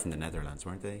were fired from the Netherlands,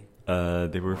 weren't they?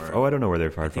 They were. I don't know where they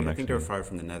were fired from. I think they were fired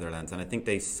from the Netherlands, and I think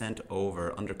they sent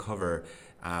over undercover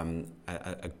an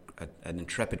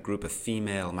intrepid group of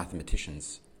female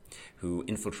mathematicians who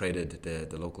infiltrated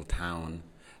the local town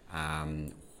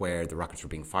where the rockets were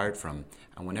being fired from,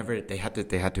 and whenever they had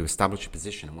to establish a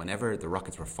position, and whenever the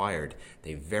rockets were fired,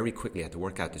 they very quickly had to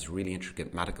work out this really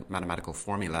intricate mathematical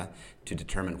formula to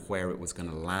determine where it was going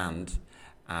to land,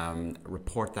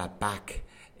 report that back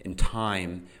in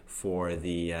time for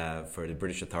the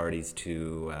British authorities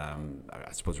to,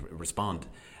 I suppose, respond.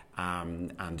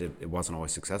 And it wasn't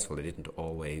always successful. They didn't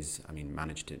always,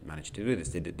 manage to do this.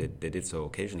 They did so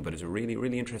occasionally, but it's a really,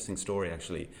 really interesting story,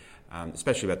 actually,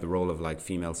 especially about the role of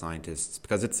female scientists,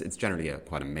 because it's generally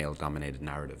quite a male-dominated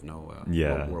narrative.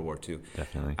 World War II.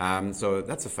 Definitely. So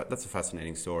that's a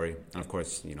fascinating story, and of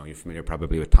course, you're familiar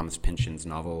probably with Thomas Pynchon's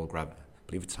novel. I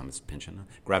believe it's Thomas Pynchon,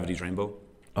 Gravity's Rainbow.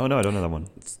 Oh no, I don't know that one.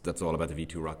 That's all about the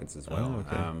V2 rockets as well.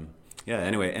 Oh, okay.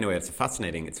 Anyway, it's a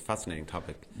fascinating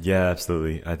topic. Yeah,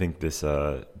 absolutely. I think this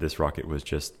rocket was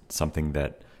just something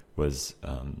that was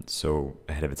so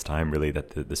ahead of its time, really, that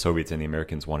the Soviets and the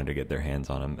Americans wanted to get their hands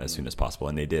on them as soon as possible,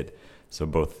 and they did. So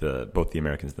both the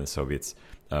Americans and the Soviets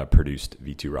produced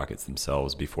V-2 rockets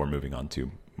themselves before moving on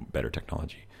to better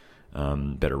technology,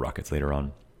 better rockets later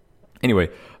on. Anyway,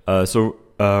 so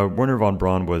Wernher von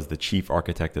Braun was the chief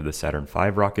architect of the Saturn V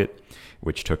rocket,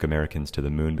 which took Americans to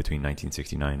the moon between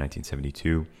 1969 and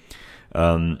 1972.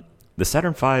 The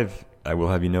Saturn V, I will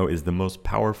have you know, is the most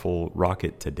powerful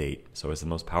rocket to date. So it's the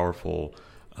most powerful...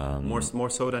 more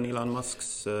so than Elon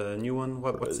Musk's new one?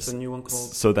 What's the new one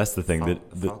called? So that's the thing.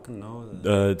 Falcon?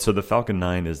 No? So the Falcon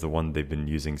 9 is the one they've been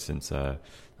using since, I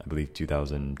believe,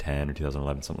 2010 or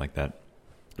 2011, something like that.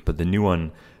 But the new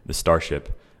one, the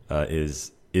Starship,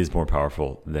 is more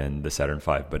powerful than the Saturn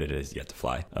V, but it is yet to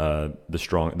fly.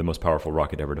 The most powerful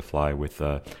rocket ever to fly, with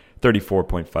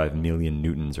 34.5 million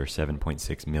newtons or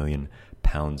 7.6 million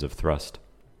pounds of thrust.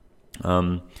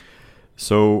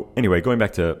 So anyway, going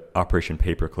back to Operation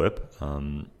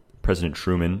Paperclip, President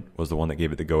Truman was the one that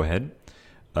gave it the go-ahead.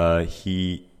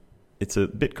 It's a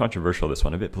bit controversial, this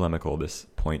one, a bit polemical, this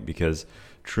point, because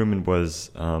Truman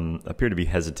appeared to be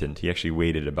hesitant. He actually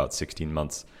waited about 16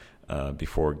 months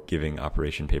before giving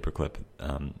Operation Paperclip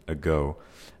a go.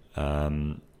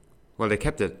 Well, they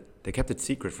kept it they kept it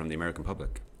secret from the American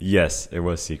public. Yes, it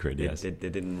was secret. Yes, They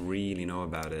didn't really know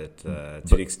about it to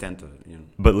the extent of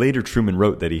But later Truman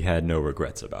wrote that he had no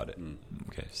regrets about it.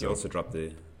 Okay, He also dropped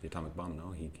the atomic bomb.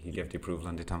 No, he gave the approval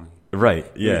on the atomic. Right.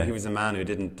 Yeah. He was a man who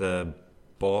didn't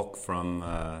balk from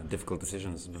difficult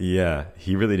decisions. Yeah,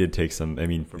 he really did take some. I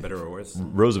mean, for better or worse.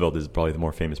 Roosevelt is probably the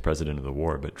more famous president of the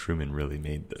war, but Truman really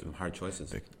made some hard choices,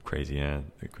 the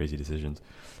crazy decisions.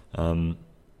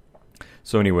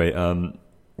 So anyway,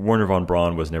 Wernher von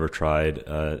Braun was never tried.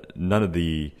 None of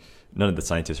the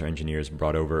scientists or engineers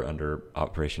brought over under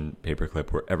Operation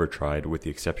Paperclip were ever tried, with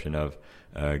the exception of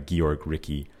Georg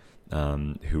Ricke,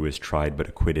 who was tried but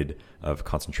acquitted of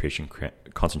concentration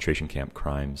camp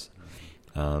crimes.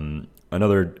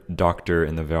 Another doctor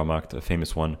in the Wehrmacht, a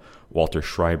famous one, Walter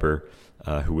Schreiber,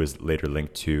 who was later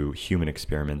linked to human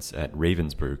experiments at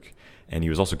Ravensbrück, and he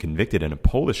was also convicted in a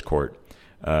Polish court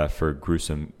for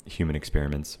gruesome human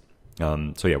experiments.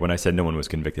 So yeah, when I said no one was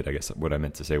convicted, I guess what I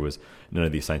meant to say was none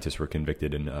of these scientists were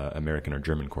convicted in American or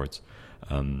German courts.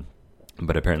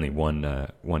 But apparently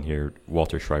one here,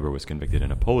 Walter Schreiber, was convicted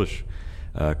in a Polish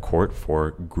court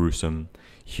for gruesome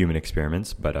human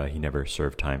experiments, but he never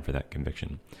served time for that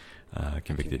conviction.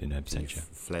 Convicted in absentia. He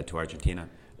fled to Argentina.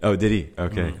 Oh, did he?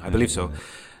 Okay. I believe so.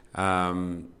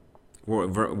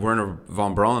 Wernher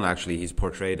von Braun, actually, he's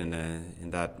portrayed in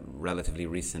that relatively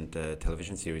recent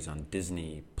television series on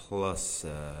Disney Plus,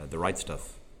 The Right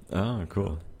Stuff. Oh,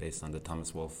 cool. Based on the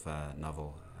Thomas Wolfe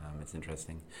novel. It's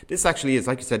interesting. This actually is,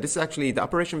 like you said, the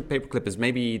Operation Paperclip is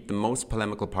maybe the most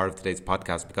polemical part of today's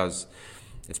podcast, because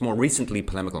it's more recently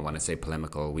polemical. When I say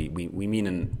polemical, we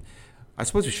mean I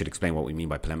suppose we should explain what we mean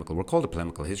by polemical. We're called a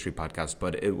polemical history podcast,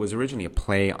 but it was originally a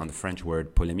play on the French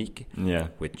word polémique. Yeah.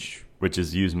 Which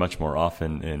is used much more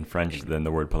often in French than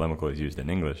the word polemical is used in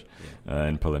English. Yeah.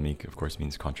 And polémique, of course,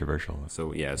 means controversial. So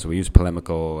we use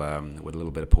polemical with a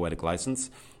little bit of poetic license.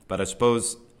 But I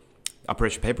suppose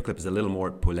Operation Paperclip is a little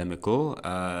more polemical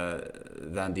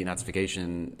than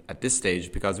denazification at this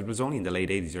stage, because it was only in the late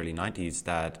 80s, early 90s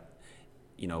that,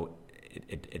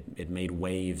 it made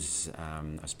waves,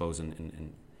 I suppose,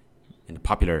 in the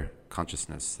popular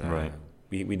consciousness. Right.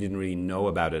 We didn't really know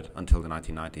about it until the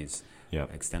 1990s. Yeah.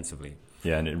 Extensively.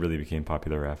 Yeah, and it really became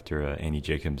popular after Annie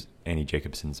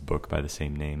Jacobson's book by the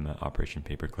same name, Operation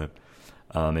Paperclip.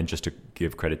 And just to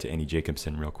give credit to Annie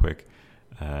Jacobson real quick,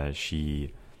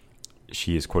 she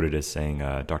is quoted as saying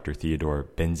Dr. Theodor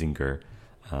Benzinger,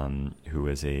 who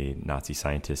was a Nazi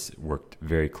scientist, worked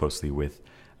very closely with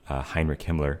Heinrich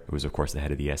Himmler, who was, of course, the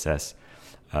head of the SS.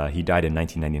 He died in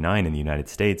 1999 in the United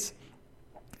States,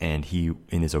 and he,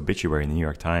 in his obituary in the New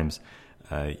York Times,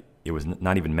 it was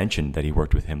not even mentioned that he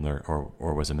worked with Himmler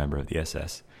or was a member of the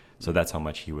SS. So that's how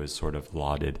much he was sort of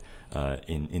lauded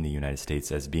in the United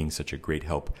States as being such a great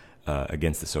help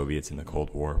against the Soviets in the Cold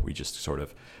War. We just sort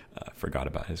of forgot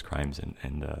about his crimes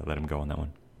and let him go on that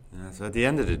one. So at the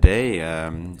end of the day,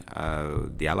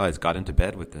 the Allies got into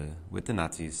bed with the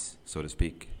Nazis, so to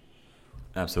speak.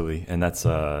 Absolutely, and that's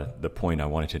the point I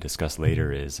wanted to discuss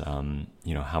later is,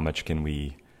 how much can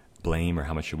we blame or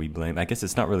how much should we blame? I guess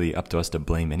it's not really up to us to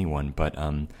blame anyone, but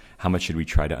how much should we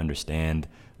try to understand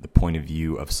the point of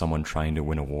view of someone trying to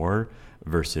win a war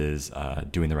versus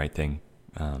doing the right thing,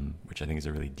 which I think is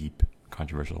a really deep,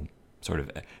 controversial sort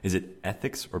of, is it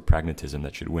ethics or pragmatism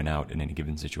that should win out in any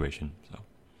given situation? So.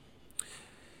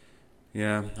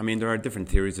 Yeah, I mean, there are different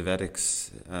theories of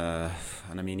ethics,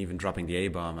 and I mean, even dropping the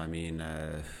A-bomb,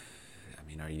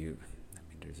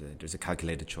 there's a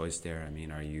calculated choice there. I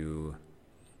mean, are you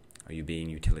being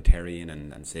utilitarian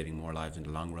and saving more lives in the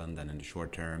long run than in the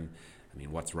short term? I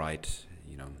mean, what's right,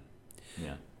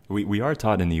 Yeah. We are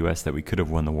taught in the U.S. that we could have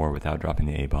won the war without dropping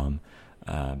the A-bomb,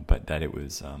 but that it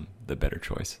was the better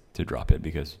choice to drop it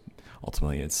because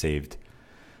ultimately it saved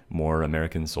more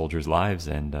American soldiers' lives,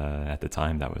 and at the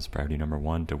time that was priority number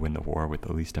one, to win the war with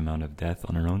the least amount of death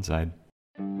on our own side.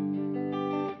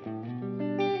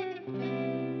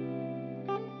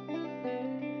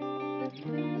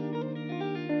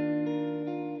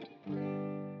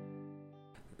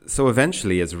 So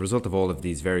eventually, as a result of all of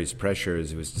these various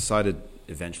pressures, it was decided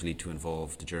eventually to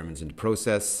involve the Germans in the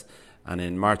process. And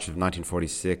in March of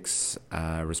 1946,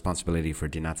 responsibility for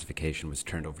denazification was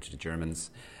turned over to the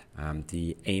Germans.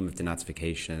 The aim of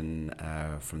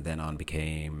denazification from then on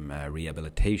became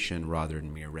rehabilitation rather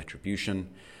than mere retribution.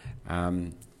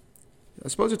 I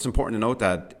suppose it's important to note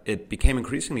that it became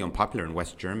increasingly unpopular in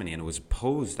West Germany, and it was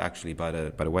opposed actually by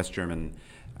the West German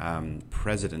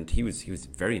president. He was a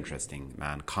very interesting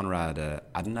man, Konrad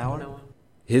Adenauer.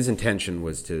 His intention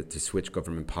was to switch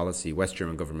government policy, West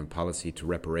German government policy, to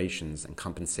reparations and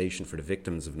compensation for the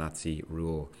victims of Nazi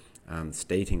rule.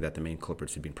 stating that the main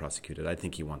culprits had been prosecuted. I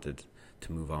think he wanted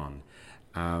to move on.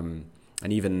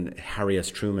 And even Harry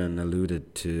S. Truman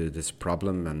alluded to this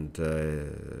problem, and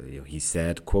he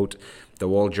said, quote,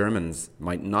 "Though all Germans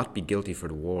might not be guilty for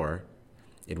the war,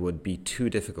 it would be too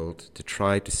difficult to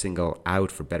try to single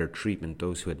out for better treatment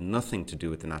those who had nothing to do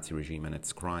with the Nazi regime and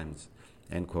its crimes,"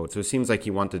 end quote. So it seems like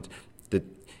he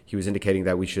was indicating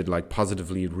that we should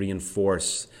positively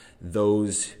reinforce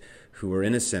those who were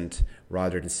innocent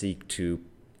rather than seek to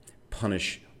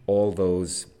punish all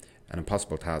those, an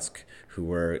impossible task, who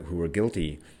were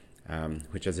guilty,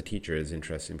 which as a teacher is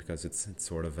interesting because it's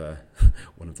sort of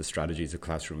one of the strategies of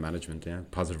classroom management,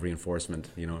 positive reinforcement,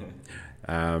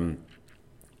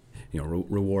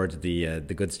 reward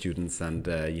the good students, and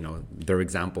their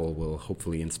example will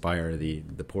hopefully inspire the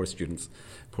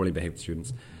poorly behaved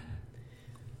students.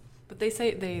 But they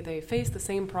say they faced the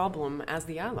same problem as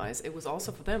the Allies. It was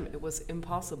also for them, it was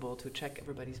impossible to check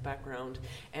everybody's background.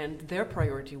 And their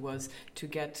priority was to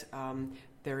get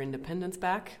their independence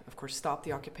back, of course, stop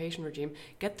the occupation regime,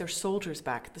 get their soldiers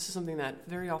back. This is something that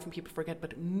very often people forget,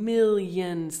 but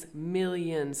millions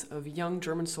of young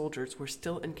German soldiers were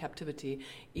still in captivity,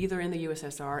 either in the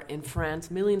USSR, in France.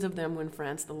 Millions of them were in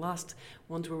France. The last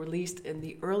ones were released in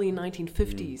the early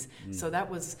 1950s. So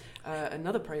that was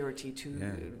another priority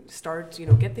to start,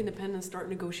 get the independence, start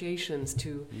negotiations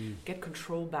to get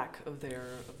control back of their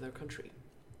country.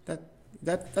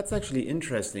 That's actually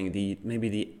interesting. The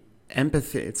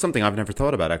empathy, it's something I've never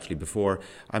thought about actually before.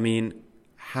 I mean,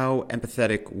 how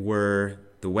empathetic were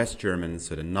the West Germans,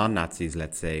 so the non-Nazis,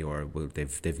 let's say, or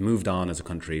they've moved on as a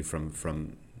country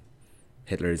from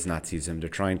Hitler's Nazism. They're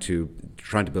trying to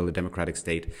build a democratic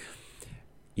state.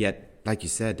 Yet, like you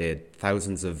said, they had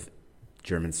thousands of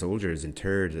German soldiers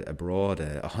interred abroad,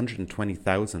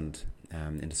 120,000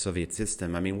 in the Soviet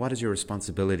system. I mean, what is your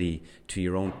responsibility to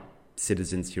your own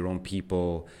citizens, to your own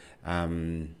people?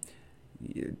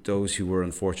 Those who were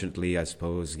unfortunately, I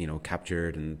suppose,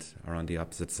 captured and are on the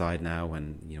opposite side now,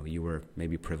 and you were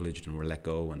maybe privileged and were let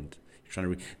go, and you're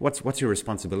trying to. What's your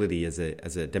responsibility as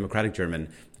a democratic German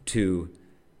to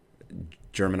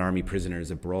German army prisoners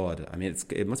abroad? I mean,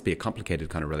 it must be a complicated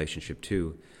kind of relationship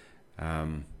too.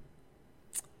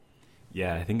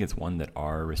 Yeah, I think it's one that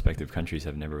our respective countries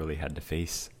have never really had to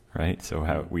face, right? So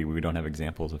how we don't have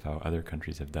examples of how other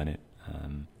countries have done it,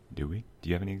 do we? Do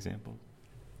you have any examples?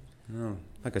 No,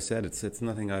 like I said, it's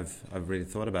nothing I've really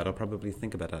thought about. I'll probably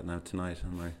think about that now tonight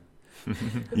on my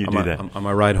on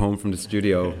my ride home from the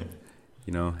studio.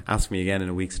 Ask me again in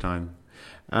a week's time.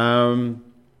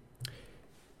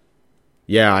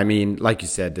 Yeah, I mean, like you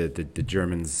said, the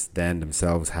Germans then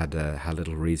themselves had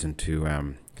little reason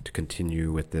to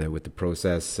continue with the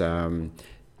process, and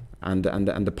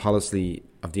the policy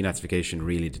of denazification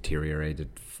really deteriorated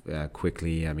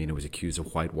quickly. I mean, it was accused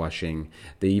of whitewashing.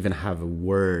 They even have a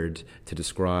word to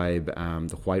describe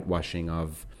the whitewashing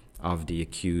of the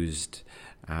accused,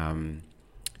 and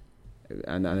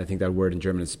I think that word in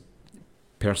German is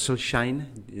Persilschein.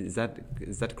 Is that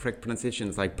the correct pronunciation?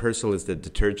 It's like Persil is the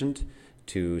detergent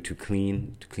to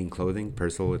clean clothing.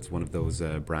 Persil, it's one of those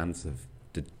brands of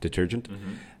detergent,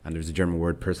 and there's a German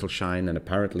word Persilschein, and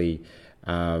apparently.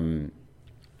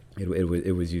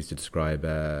 It was used to describe,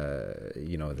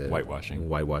 the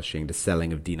whitewashing, the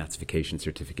selling of denazification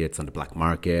certificates on the black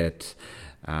market,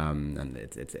 and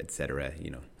et cetera.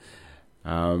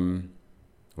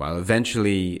 While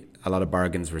eventually a lot of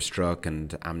bargains were struck and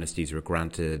amnesties were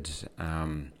granted,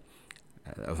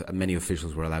 many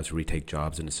officials were allowed to retake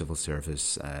jobs in the civil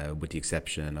service, with the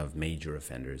exception of major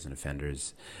offenders and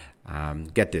offenders.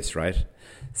 Get this, right?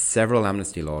 Several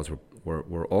amnesty laws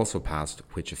were also passed,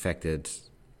 which affected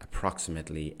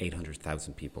approximately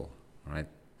 800,000 people, right?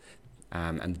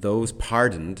 And those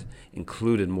pardoned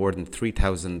included more than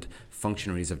 3,000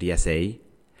 functionaries of the SA,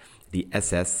 the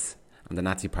SS, and the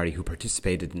Nazi Party who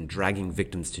participated in dragging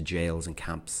victims to jails and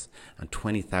camps, and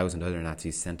 20,000 other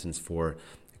Nazis sentenced for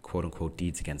quote-unquote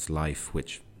deeds against life,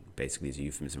 which basically is a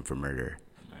euphemism for murder.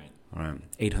 Right.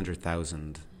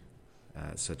 800,000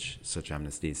 such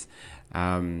amnesties.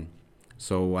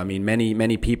 So, I mean,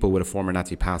 many people with a former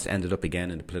Nazi past ended up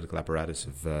again in the political apparatus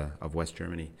of West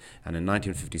Germany. And in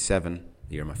 1957,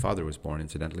 the year my father was born,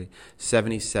 incidentally,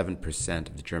 77%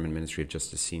 of the German Ministry of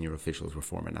Justice senior officials were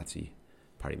former Nazi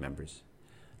Party members.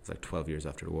 It's like 12 years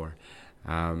after the war.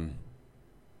 I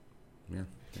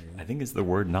think it's the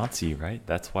word Nazi, right?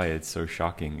 That's why it's so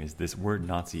shocking. Is this word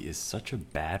Nazi is such a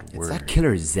bad word. It's that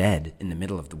killer Z in the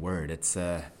middle of the word. It's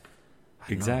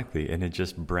exactly, and it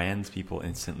just brands people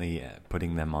instantly,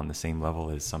 putting them on the same level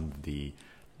as some of the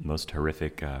most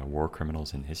horrific war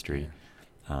criminals in history.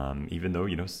 even though,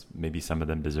 maybe some of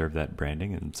them deserve that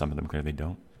branding and some of them clearly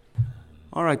don't.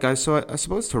 All right, guys. So I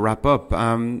suppose to wrap up,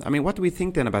 what do we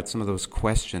think then about some of those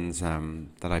questions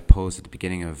that I posed at the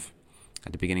beginning of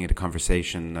the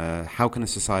conversation? How can a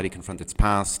society confront its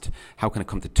past? How can it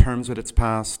come to terms with its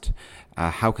past?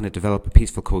 How can it develop a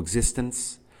peaceful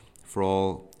coexistence for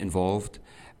all involved?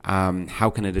 How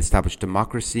can it establish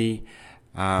democracy?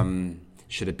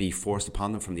 Should it be forced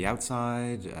upon them from the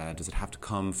outside? Does it have to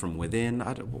come from within?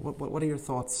 What are your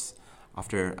thoughts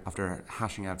after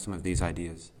hashing out some of these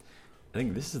ideas? I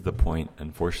think this is the point,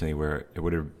 unfortunately, where it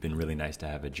would have been really nice to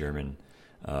have a German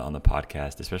on the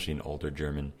podcast, especially an older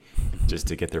German, just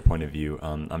to get their point of view.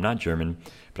 I'm not German,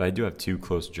 but I do have two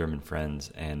close German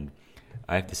friends, and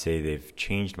I have to say they've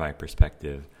changed my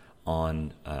perspective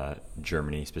on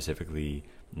Germany, specifically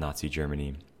Nazi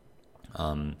Germany,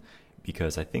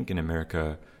 because I think in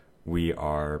America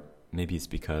maybe it's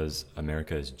because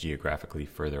America is geographically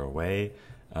further away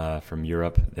from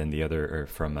Europe than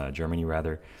from Germany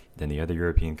rather, than the other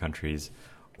European countries,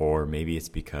 or maybe it's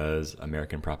because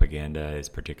American propaganda is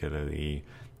particularly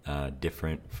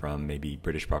different from maybe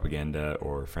British propaganda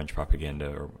or French propaganda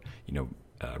or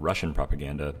Russian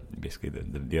propaganda, basically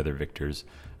the other victors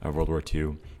of World War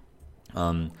II.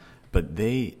 But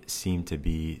they seem to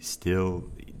be still,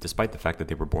 despite the fact that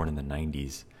they were born in the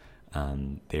 90s,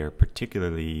 they're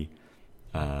particularly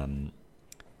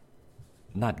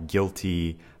not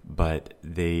guilty, but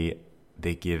they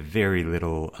give very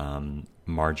little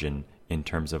margin in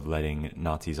terms of letting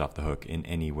Nazis off the hook in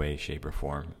any way, shape, or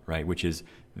form, right? Which is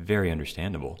very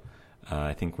understandable.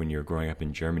 I think when you're growing up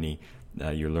in Germany,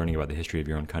 you're learning about the history of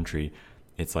your own country.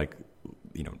 It's like,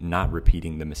 not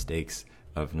repeating the mistakes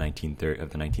of the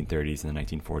 1930s and the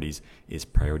 1940s is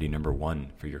priority number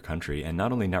one for your country. And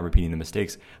not only not repeating the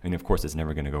mistakes, of course, it's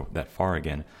never going to go that far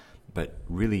again, but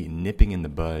really nipping in the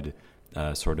bud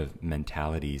sort of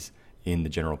mentalities in the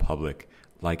general public,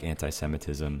 like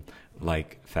anti-Semitism,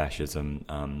 like fascism,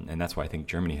 and that's why I think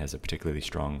Germany has a particularly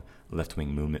strong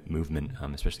left-wing movement,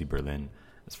 especially Berlin,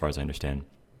 as far as I understand.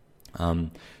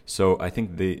 So I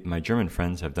think my German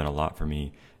friends have done a lot for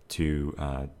me to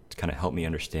kind of help me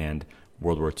understand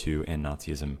World War II and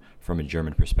Nazism from a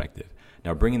German perspective.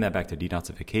 Now, bringing that back to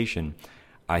denazification,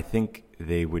 I think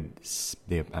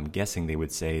I'm guessing they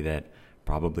would say that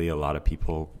probably a lot of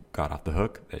people got off the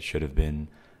hook that should have been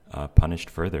punished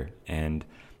further. And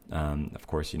of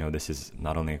course, this is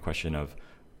not only a question of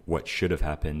what should have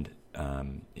happened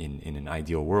in an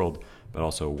ideal world, but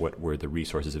also what were the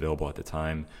resources available at the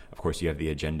time. Of course, you have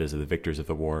the agendas of the victors of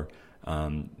the war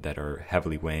that are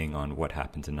heavily weighing on what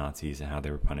happened to Nazis and how they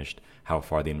were punished, how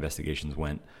far the investigations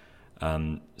went.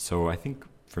 So I think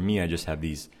for me, I just have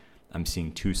I'm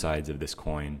seeing two sides of this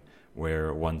coin,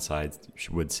 where one side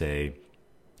would say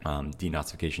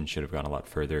denazification should have gone a lot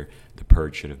further, the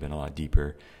purge should have been a lot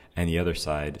deeper, and the other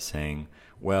side saying,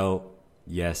 well,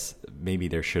 yes, maybe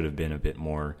there should have been a bit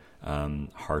more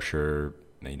harsher,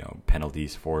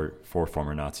 penalties for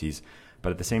former Nazis,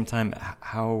 but at the same time,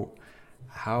 how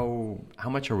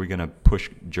much are we going to push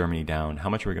Germany down? How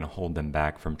much are we going to hold them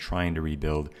back from trying to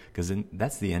rebuild? Because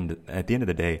that's the end. At the end of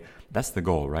the day, that's the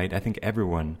goal, right? I think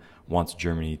everyone wants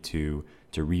Germany to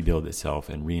rebuild itself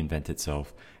and reinvent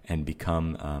itself and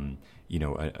become,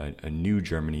 a new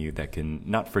Germany that can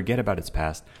not forget about its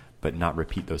past, but not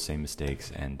repeat those same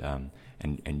mistakes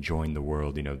and join the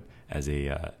world, as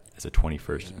a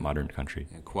 21st modern country.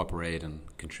 Yeah, cooperate and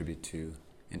contribute to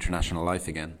international life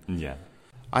again. Yeah.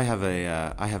 I have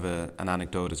an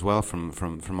anecdote as well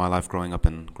from my life growing up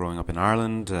in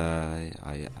Ireland.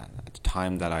 At the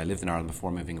time that I lived in Ireland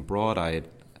before moving abroad, I had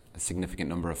a significant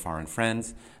number of foreign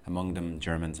friends, among them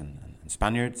Germans and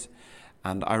Spaniards.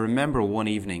 And I remember one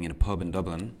evening in a pub in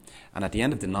Dublin, and at the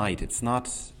end of the night, it's not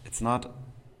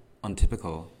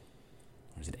untypical,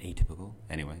 or is it atypical?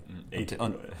 Anyway,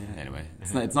 anyway,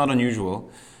 it's not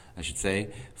unusual, I should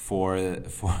say, for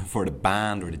the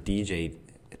band or the DJ.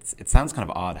 It sounds kind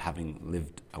of odd having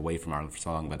lived away from Ireland for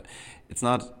so long, but it's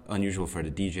not unusual for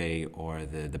the DJ or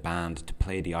the band to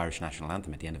play the Irish national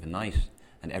anthem at the end of the night,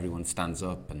 and everyone stands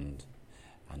up and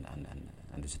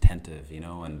is attentive,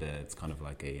 and it's kind of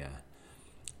like a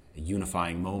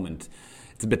unifying moment.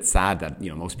 It's a bit sad that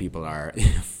most people are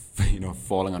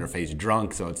falling on their face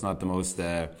drunk, so it's not the most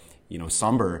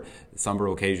somber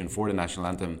occasion for the national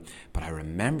anthem. But I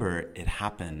remember it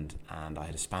happened, and I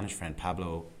had a Spanish friend,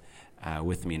 Pablo,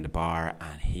 with me in the bar,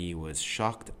 and he was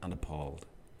shocked and appalled.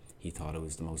 He thought it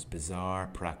was the most bizarre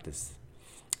practice,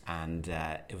 and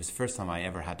it was the first time I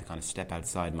ever had to kind of step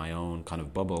outside my own kind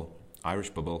of bubble, Irish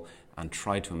bubble, and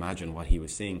try to imagine what he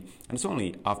was seeing. And it's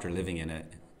only after living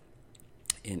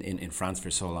in France for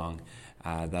so long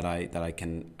that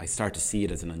I start to see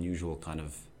it as an unusual kind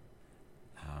of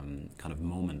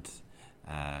moment,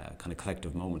 kind of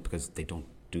collective moment, because they don't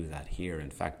do that here.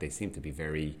 In fact, they seem to be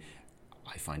very,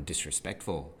 I find,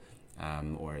 disrespectful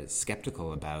or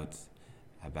skeptical about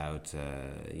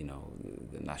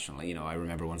the national. I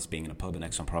remember once being in a pub in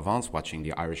Aix-en-Provence watching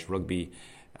the Irish rugby,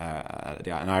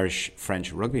 an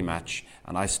Irish-French rugby match,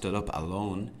 and I stood up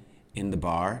alone in the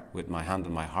bar with my hand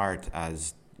on my heart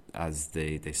as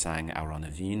they sang Our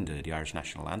Naveen, the Irish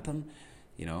national anthem,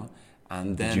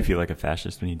 And then, did you feel like a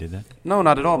fascist when you did that? No,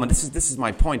 not at all. But this is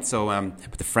my point. So,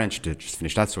 but the French, to just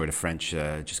finish that story, the French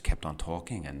just kept on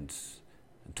talking and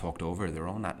talked over their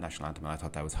own national anthem, and I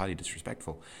thought that was highly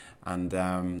disrespectful, and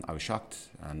I was shocked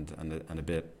and a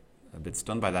bit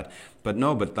stunned by that. But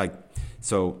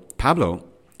so Pablo,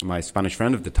 my Spanish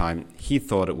friend of the time, he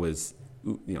thought it was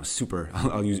super.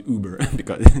 I'll use uber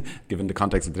because given the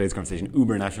context of today's conversation,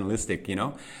 uber nationalistic,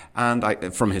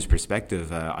 and from his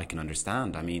perspective, I can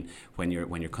understand. I mean, when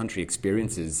your country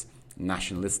experiences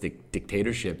nationalistic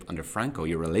dictatorship under Franco,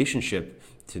 your relationship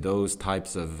to those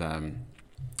types of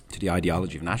to the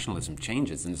ideology of nationalism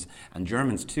changes, and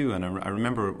Germans too. And I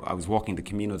remember I was walking the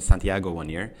Camino de Santiago one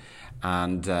year,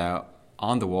 and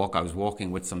on the walk I was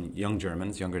walking with some young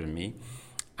Germans, younger than me,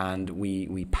 and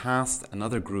we passed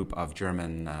another group of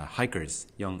German hikers,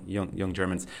 young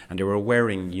Germans, and they were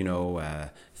wearing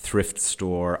thrift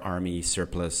store army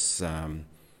surplus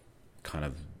kind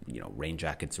of rain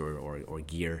jackets or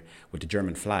gear with the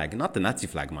German flag, not the Nazi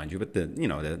flag, mind you, but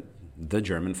the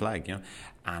German flag,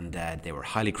 and they were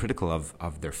highly critical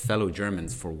of their fellow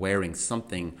Germans for wearing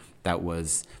something that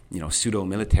was,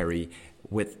 pseudo-military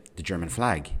with the German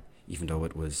flag, even though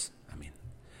it was,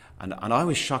 and I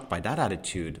was shocked by that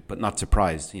attitude, but not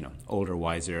surprised, older,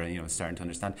 wiser, starting to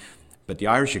understand. But the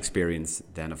Irish experience,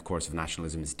 then, of course, of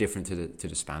nationalism is different to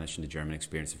the Spanish and the German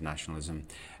experience of nationalism.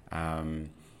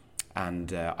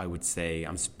 And I would say,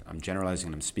 I'm generalizing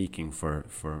and I'm speaking for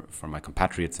my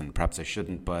compatriots, and perhaps I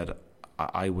shouldn't, but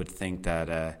I would think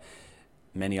that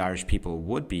many Irish people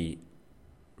would be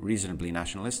reasonably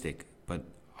nationalistic, but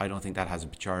I don't think that has a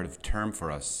pejorative term for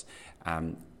us.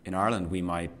 In Ireland, we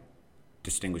might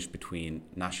distinguish between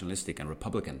nationalistic and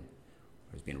Republican.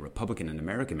 Whereas being a Republican in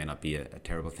America may not be a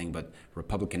terrible thing, but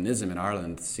Republicanism in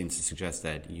Ireland seems to suggest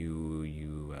that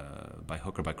you by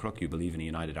hook or by crook, you believe in a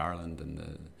united Ireland and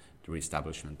the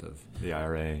re-establishment of the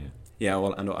IRA. Yeah,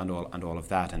 well, and all of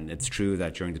that. And it's true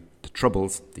that during the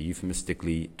Troubles, the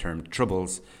euphemistically termed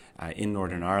Troubles in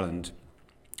Northern Ireland,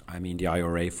 the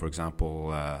IRA, for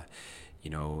example,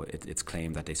 it's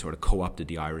claimed that they sort of co-opted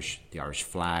the Irish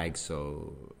flag.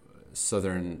 So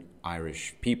Southern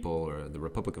Irish people, or the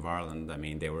Republic of Ireland,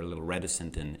 they were a little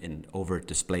reticent in overt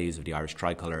displays of the Irish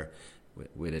tricolour,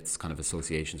 with its kind of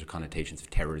associations or connotations of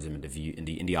terrorism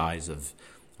in the eyes of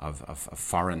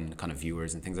foreign kind of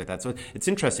viewers and things like that. So it's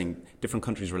interesting, different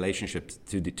countries' relationships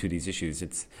to these issues.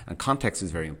 And context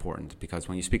is very important, because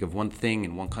when you speak of one thing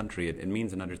in one country, it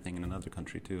means another thing in another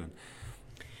country too.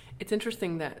 It's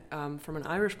interesting that from an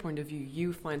Irish point of view,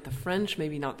 you find the French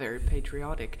maybe not very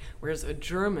patriotic, whereas a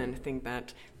German think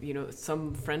that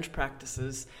some French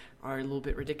practices are a little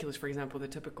bit ridiculous. For example,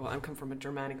 I come from a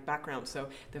Germanic background, so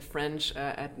the French,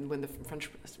 when the French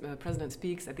president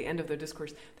speaks, at the end of their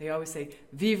discourse, they always say,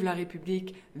 "Vive la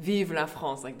République, vive la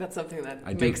France." Like, that's something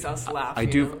that makes us laugh. I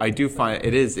do find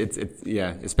it's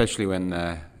yeah, especially when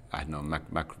I don't know,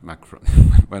 Macron,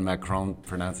 when Macron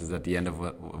pronounces at the end of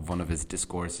one of his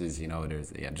discourses,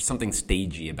 there's something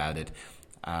stagey about it.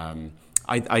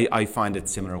 I find it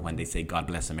similar when they say "God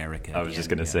bless America." I was just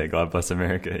going to say "God bless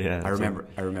America." Yeah, I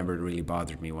remember it really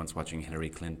bothered me once watching Hillary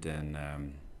Clinton.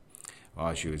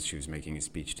 She was making a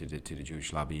speech to the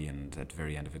Jewish lobby, and at the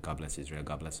very end of it, "God bless Israel,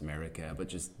 God bless America." But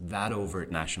just that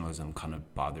overt nationalism kind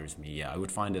of bothers me. Yeah, I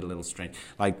would find it a little strange.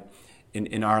 Like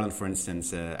in Ireland, for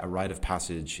instance, a rite of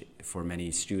passage for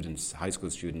many students, high school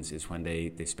students, is when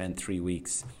they spend 3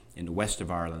 weeks in the west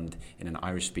of Ireland in an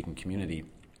Irish-speaking community.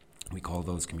 We call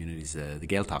those communities the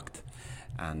Gaeltacht,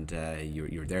 and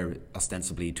you're there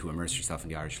ostensibly to immerse yourself in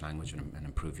the Irish language and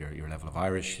improve your level of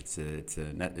Irish. It's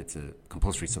a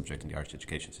compulsory subject in the Irish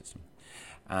education system,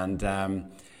 and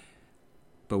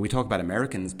but we talk about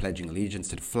Americans pledging allegiance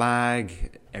to the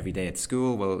flag every day at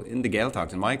school. Well, in the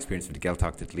Gaeltacht, in my experience with the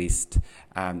Gaeltacht at least,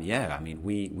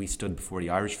 we stood before the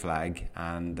Irish flag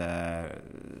and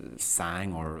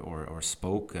sang or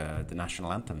spoke the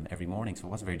national anthem every morning, so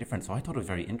it wasn't very different. So I thought it was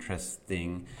very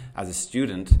interesting as a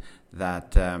student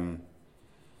that, in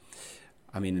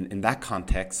that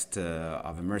context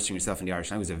of immersing yourself in the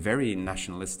Irish language, it was a very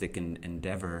nationalistic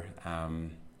endeavour.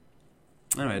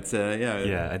 Anyway, it's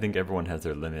I think everyone has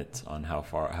their limits on how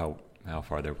how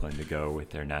far they're willing to go with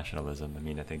their nationalism. I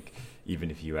mean, I think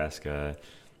even if you ask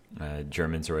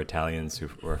Germans or Italians, who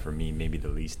are for me maybe the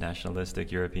least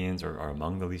nationalistic Europeans, or are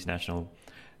among the least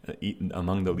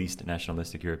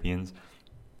nationalistic Europeans,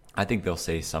 I think they'll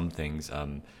say some things,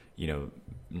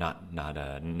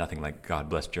 nothing like "God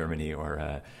bless Germany"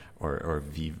 or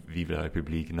 "Vive la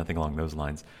République," nothing along those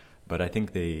lines. But I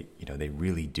think they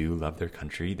really do love their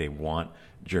country. They want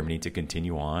Germany to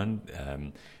continue on.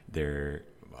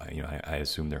 I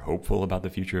assume they're hopeful about the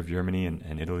future of Germany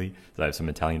and Italy. So I have some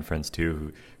Italian friends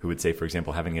too who would say, for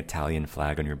example, having an Italian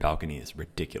flag on your balcony is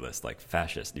ridiculous, like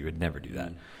fascist. You would never do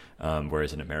that.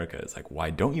 Whereas in America, it's like, why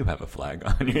don't you have a flag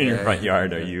on your front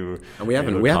yard? Are you? And we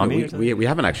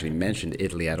haven't actually mentioned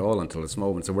Italy at all until this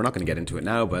moment, so we're not going to get into it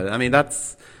now. But I mean,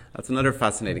 that's another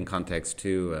fascinating context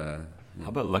too. How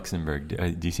about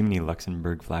Luxembourg? Do you see many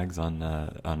Luxembourg flags on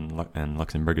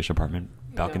Luxembourgish apartment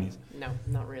balconies? No,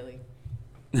 not really.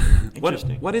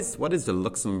 Interesting. What is the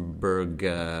Luxembourg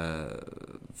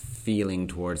feeling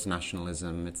towards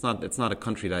nationalism? It's not a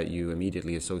country that you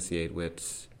immediately associate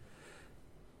with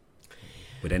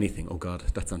anything. Oh God,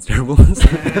 that sounds terrible. No,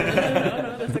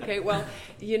 that's okay. Well,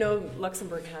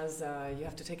 Luxembourg has, you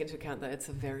have to take into account that it's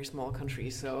a very small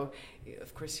country. So,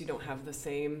 of course, you don't have the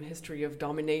same history of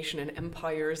domination and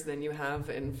empires than you have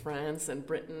in France and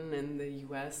Britain and the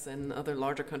US and other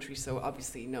larger countries. So,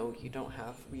 obviously, no, you don't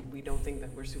have, we don't think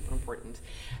that we're super important.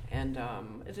 And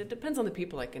it depends on the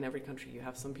people. Like in every country, you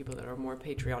have some people that are more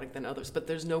patriotic than others. But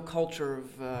there's no culture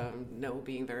of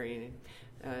being very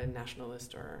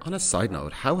nationalist or... On a side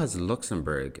note, how has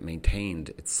Luxembourg maintained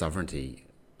its sovereignty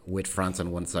with France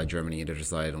on one side, Germany on the other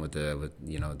side, and with the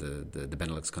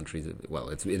Benelux countries? Well,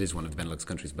 it is one of the Benelux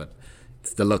countries, but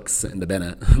it's the Lux in the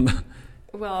Bene.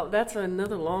 Well, that's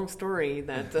another long story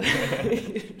that...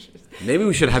 Maybe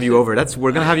we should have you over.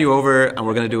 We're going to have you over, and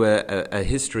we're going to do a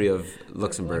history of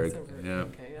Luxembourg. Yeah.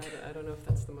 Okay, I don't know if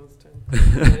that's the most...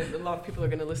 a lot of people are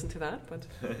going to listen to that, but...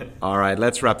 All right,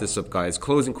 let's wrap this up, guys.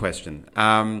 Closing question.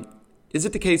 Is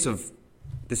it the case of...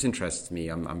 This interests me.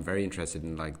 I'm very interested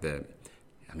in I'm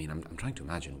trying to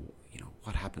imagine,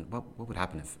 what happened. What would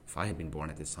happen if I had been born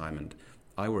at this time and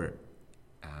I were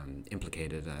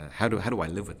implicated? How do I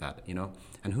live with that?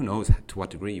 And who knows to what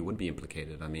degree you would be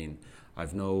implicated? I mean,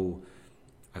 I've no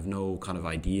kind of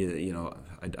idea.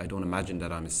 I don't imagine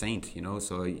that I'm a saint.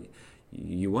 So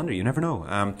you wonder. You never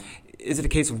know. Is it a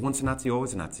case of once a Nazi,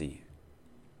 always a Nazi?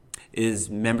 Is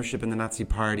membership in the Nazi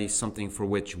Party something for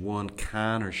which one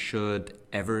can or should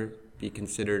ever be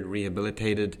considered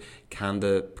rehabilitated? Can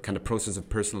the process of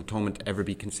personal atonement ever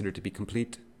be considered to be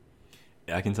complete?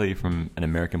 I can tell you from an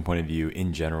American point of view,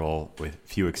 in general, with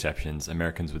few exceptions,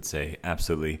 Americans would say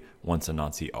absolutely, once a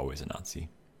Nazi, always a Nazi.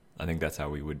 I think that's how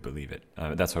we would believe it.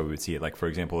 That's how we would see it. Like, for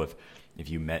example, if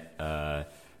you met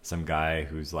some guy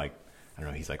who's like, I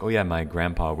don't know, he's like, oh yeah, my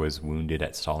grandpa was wounded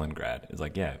at Stalingrad. It's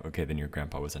like, yeah, okay, then your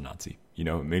grandpa was a Nazi.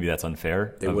 Maybe that's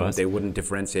unfair. They wouldn't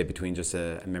differentiate between just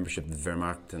a membership of the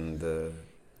Wehrmacht and the...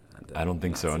 I don't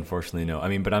think so, unfortunately, no. I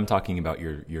mean, but I'm talking about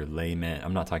your layman.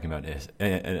 I'm not talking about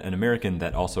an American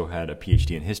that also had a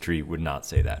PhD in history would not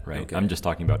say that, right? Okay. I'm just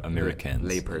talking about Americans.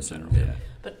 Layperson. Yeah.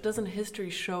 But doesn't history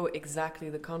show exactly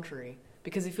the contrary?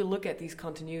 Because if you look at these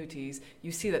continuities,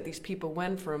 you see that these people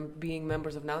went from being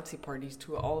members of Nazi parties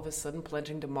to all of a sudden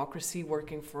pledging democracy,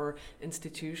 working for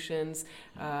institutions,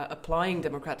 applying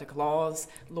democratic laws,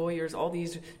 lawyers, all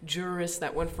these jurists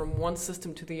that went from one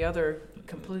system to the other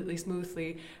completely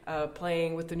smoothly,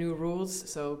 playing with the new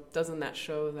rules. So doesn't that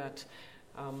show that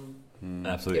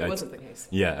absolutely it wasn't the case?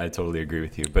 Yeah, I totally agree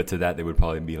with you. But to that, they would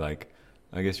probably be like,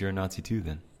 I guess you're a Nazi too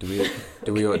then.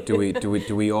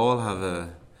 Do we all have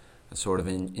a sort of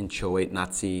inchoate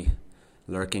Nazi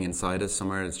lurking inside us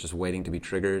somewhere that's just waiting to be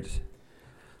triggered?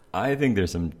 I think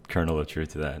there's some kernel of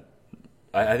truth to that.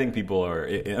 I think people are,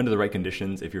 under the right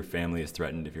conditions, if your family is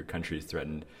threatened, if your country is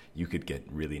threatened, you could get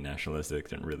really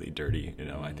nationalistic and really dirty.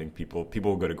 I think people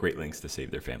will go to great lengths to save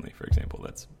their family, for example.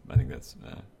 I think that's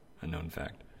a known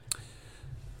fact.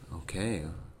 Okay.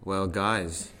 Well,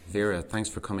 guys, Vera, thanks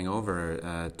for coming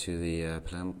over to the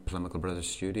Polemical Brothers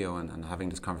studio and having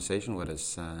this conversation with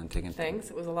us. Thanks.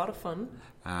 It was a lot of fun.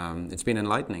 It's been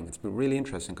enlightening. It's been a really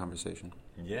interesting conversation.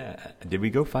 Yeah. Did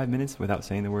we go 5 minutes without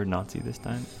saying the word Nazi this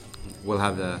time? We'll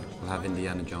have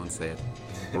Indiana Jones say it.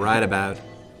 Right about.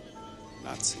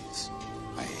 Nazis.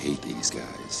 I hate these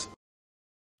guys.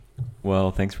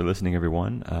 Well, thanks for listening,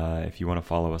 everyone. If you want to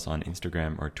follow us on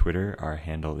Instagram or Twitter, our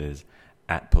handle is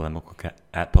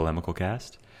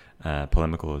 @polemicalcast.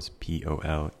 Polemical is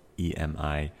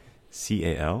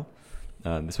POLEMICAL.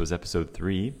 This was episode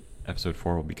 3. Episode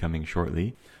 4 will be coming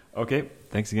shortly. Okay,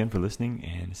 thanks again for listening,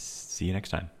 and see you next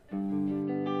time.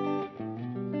 you.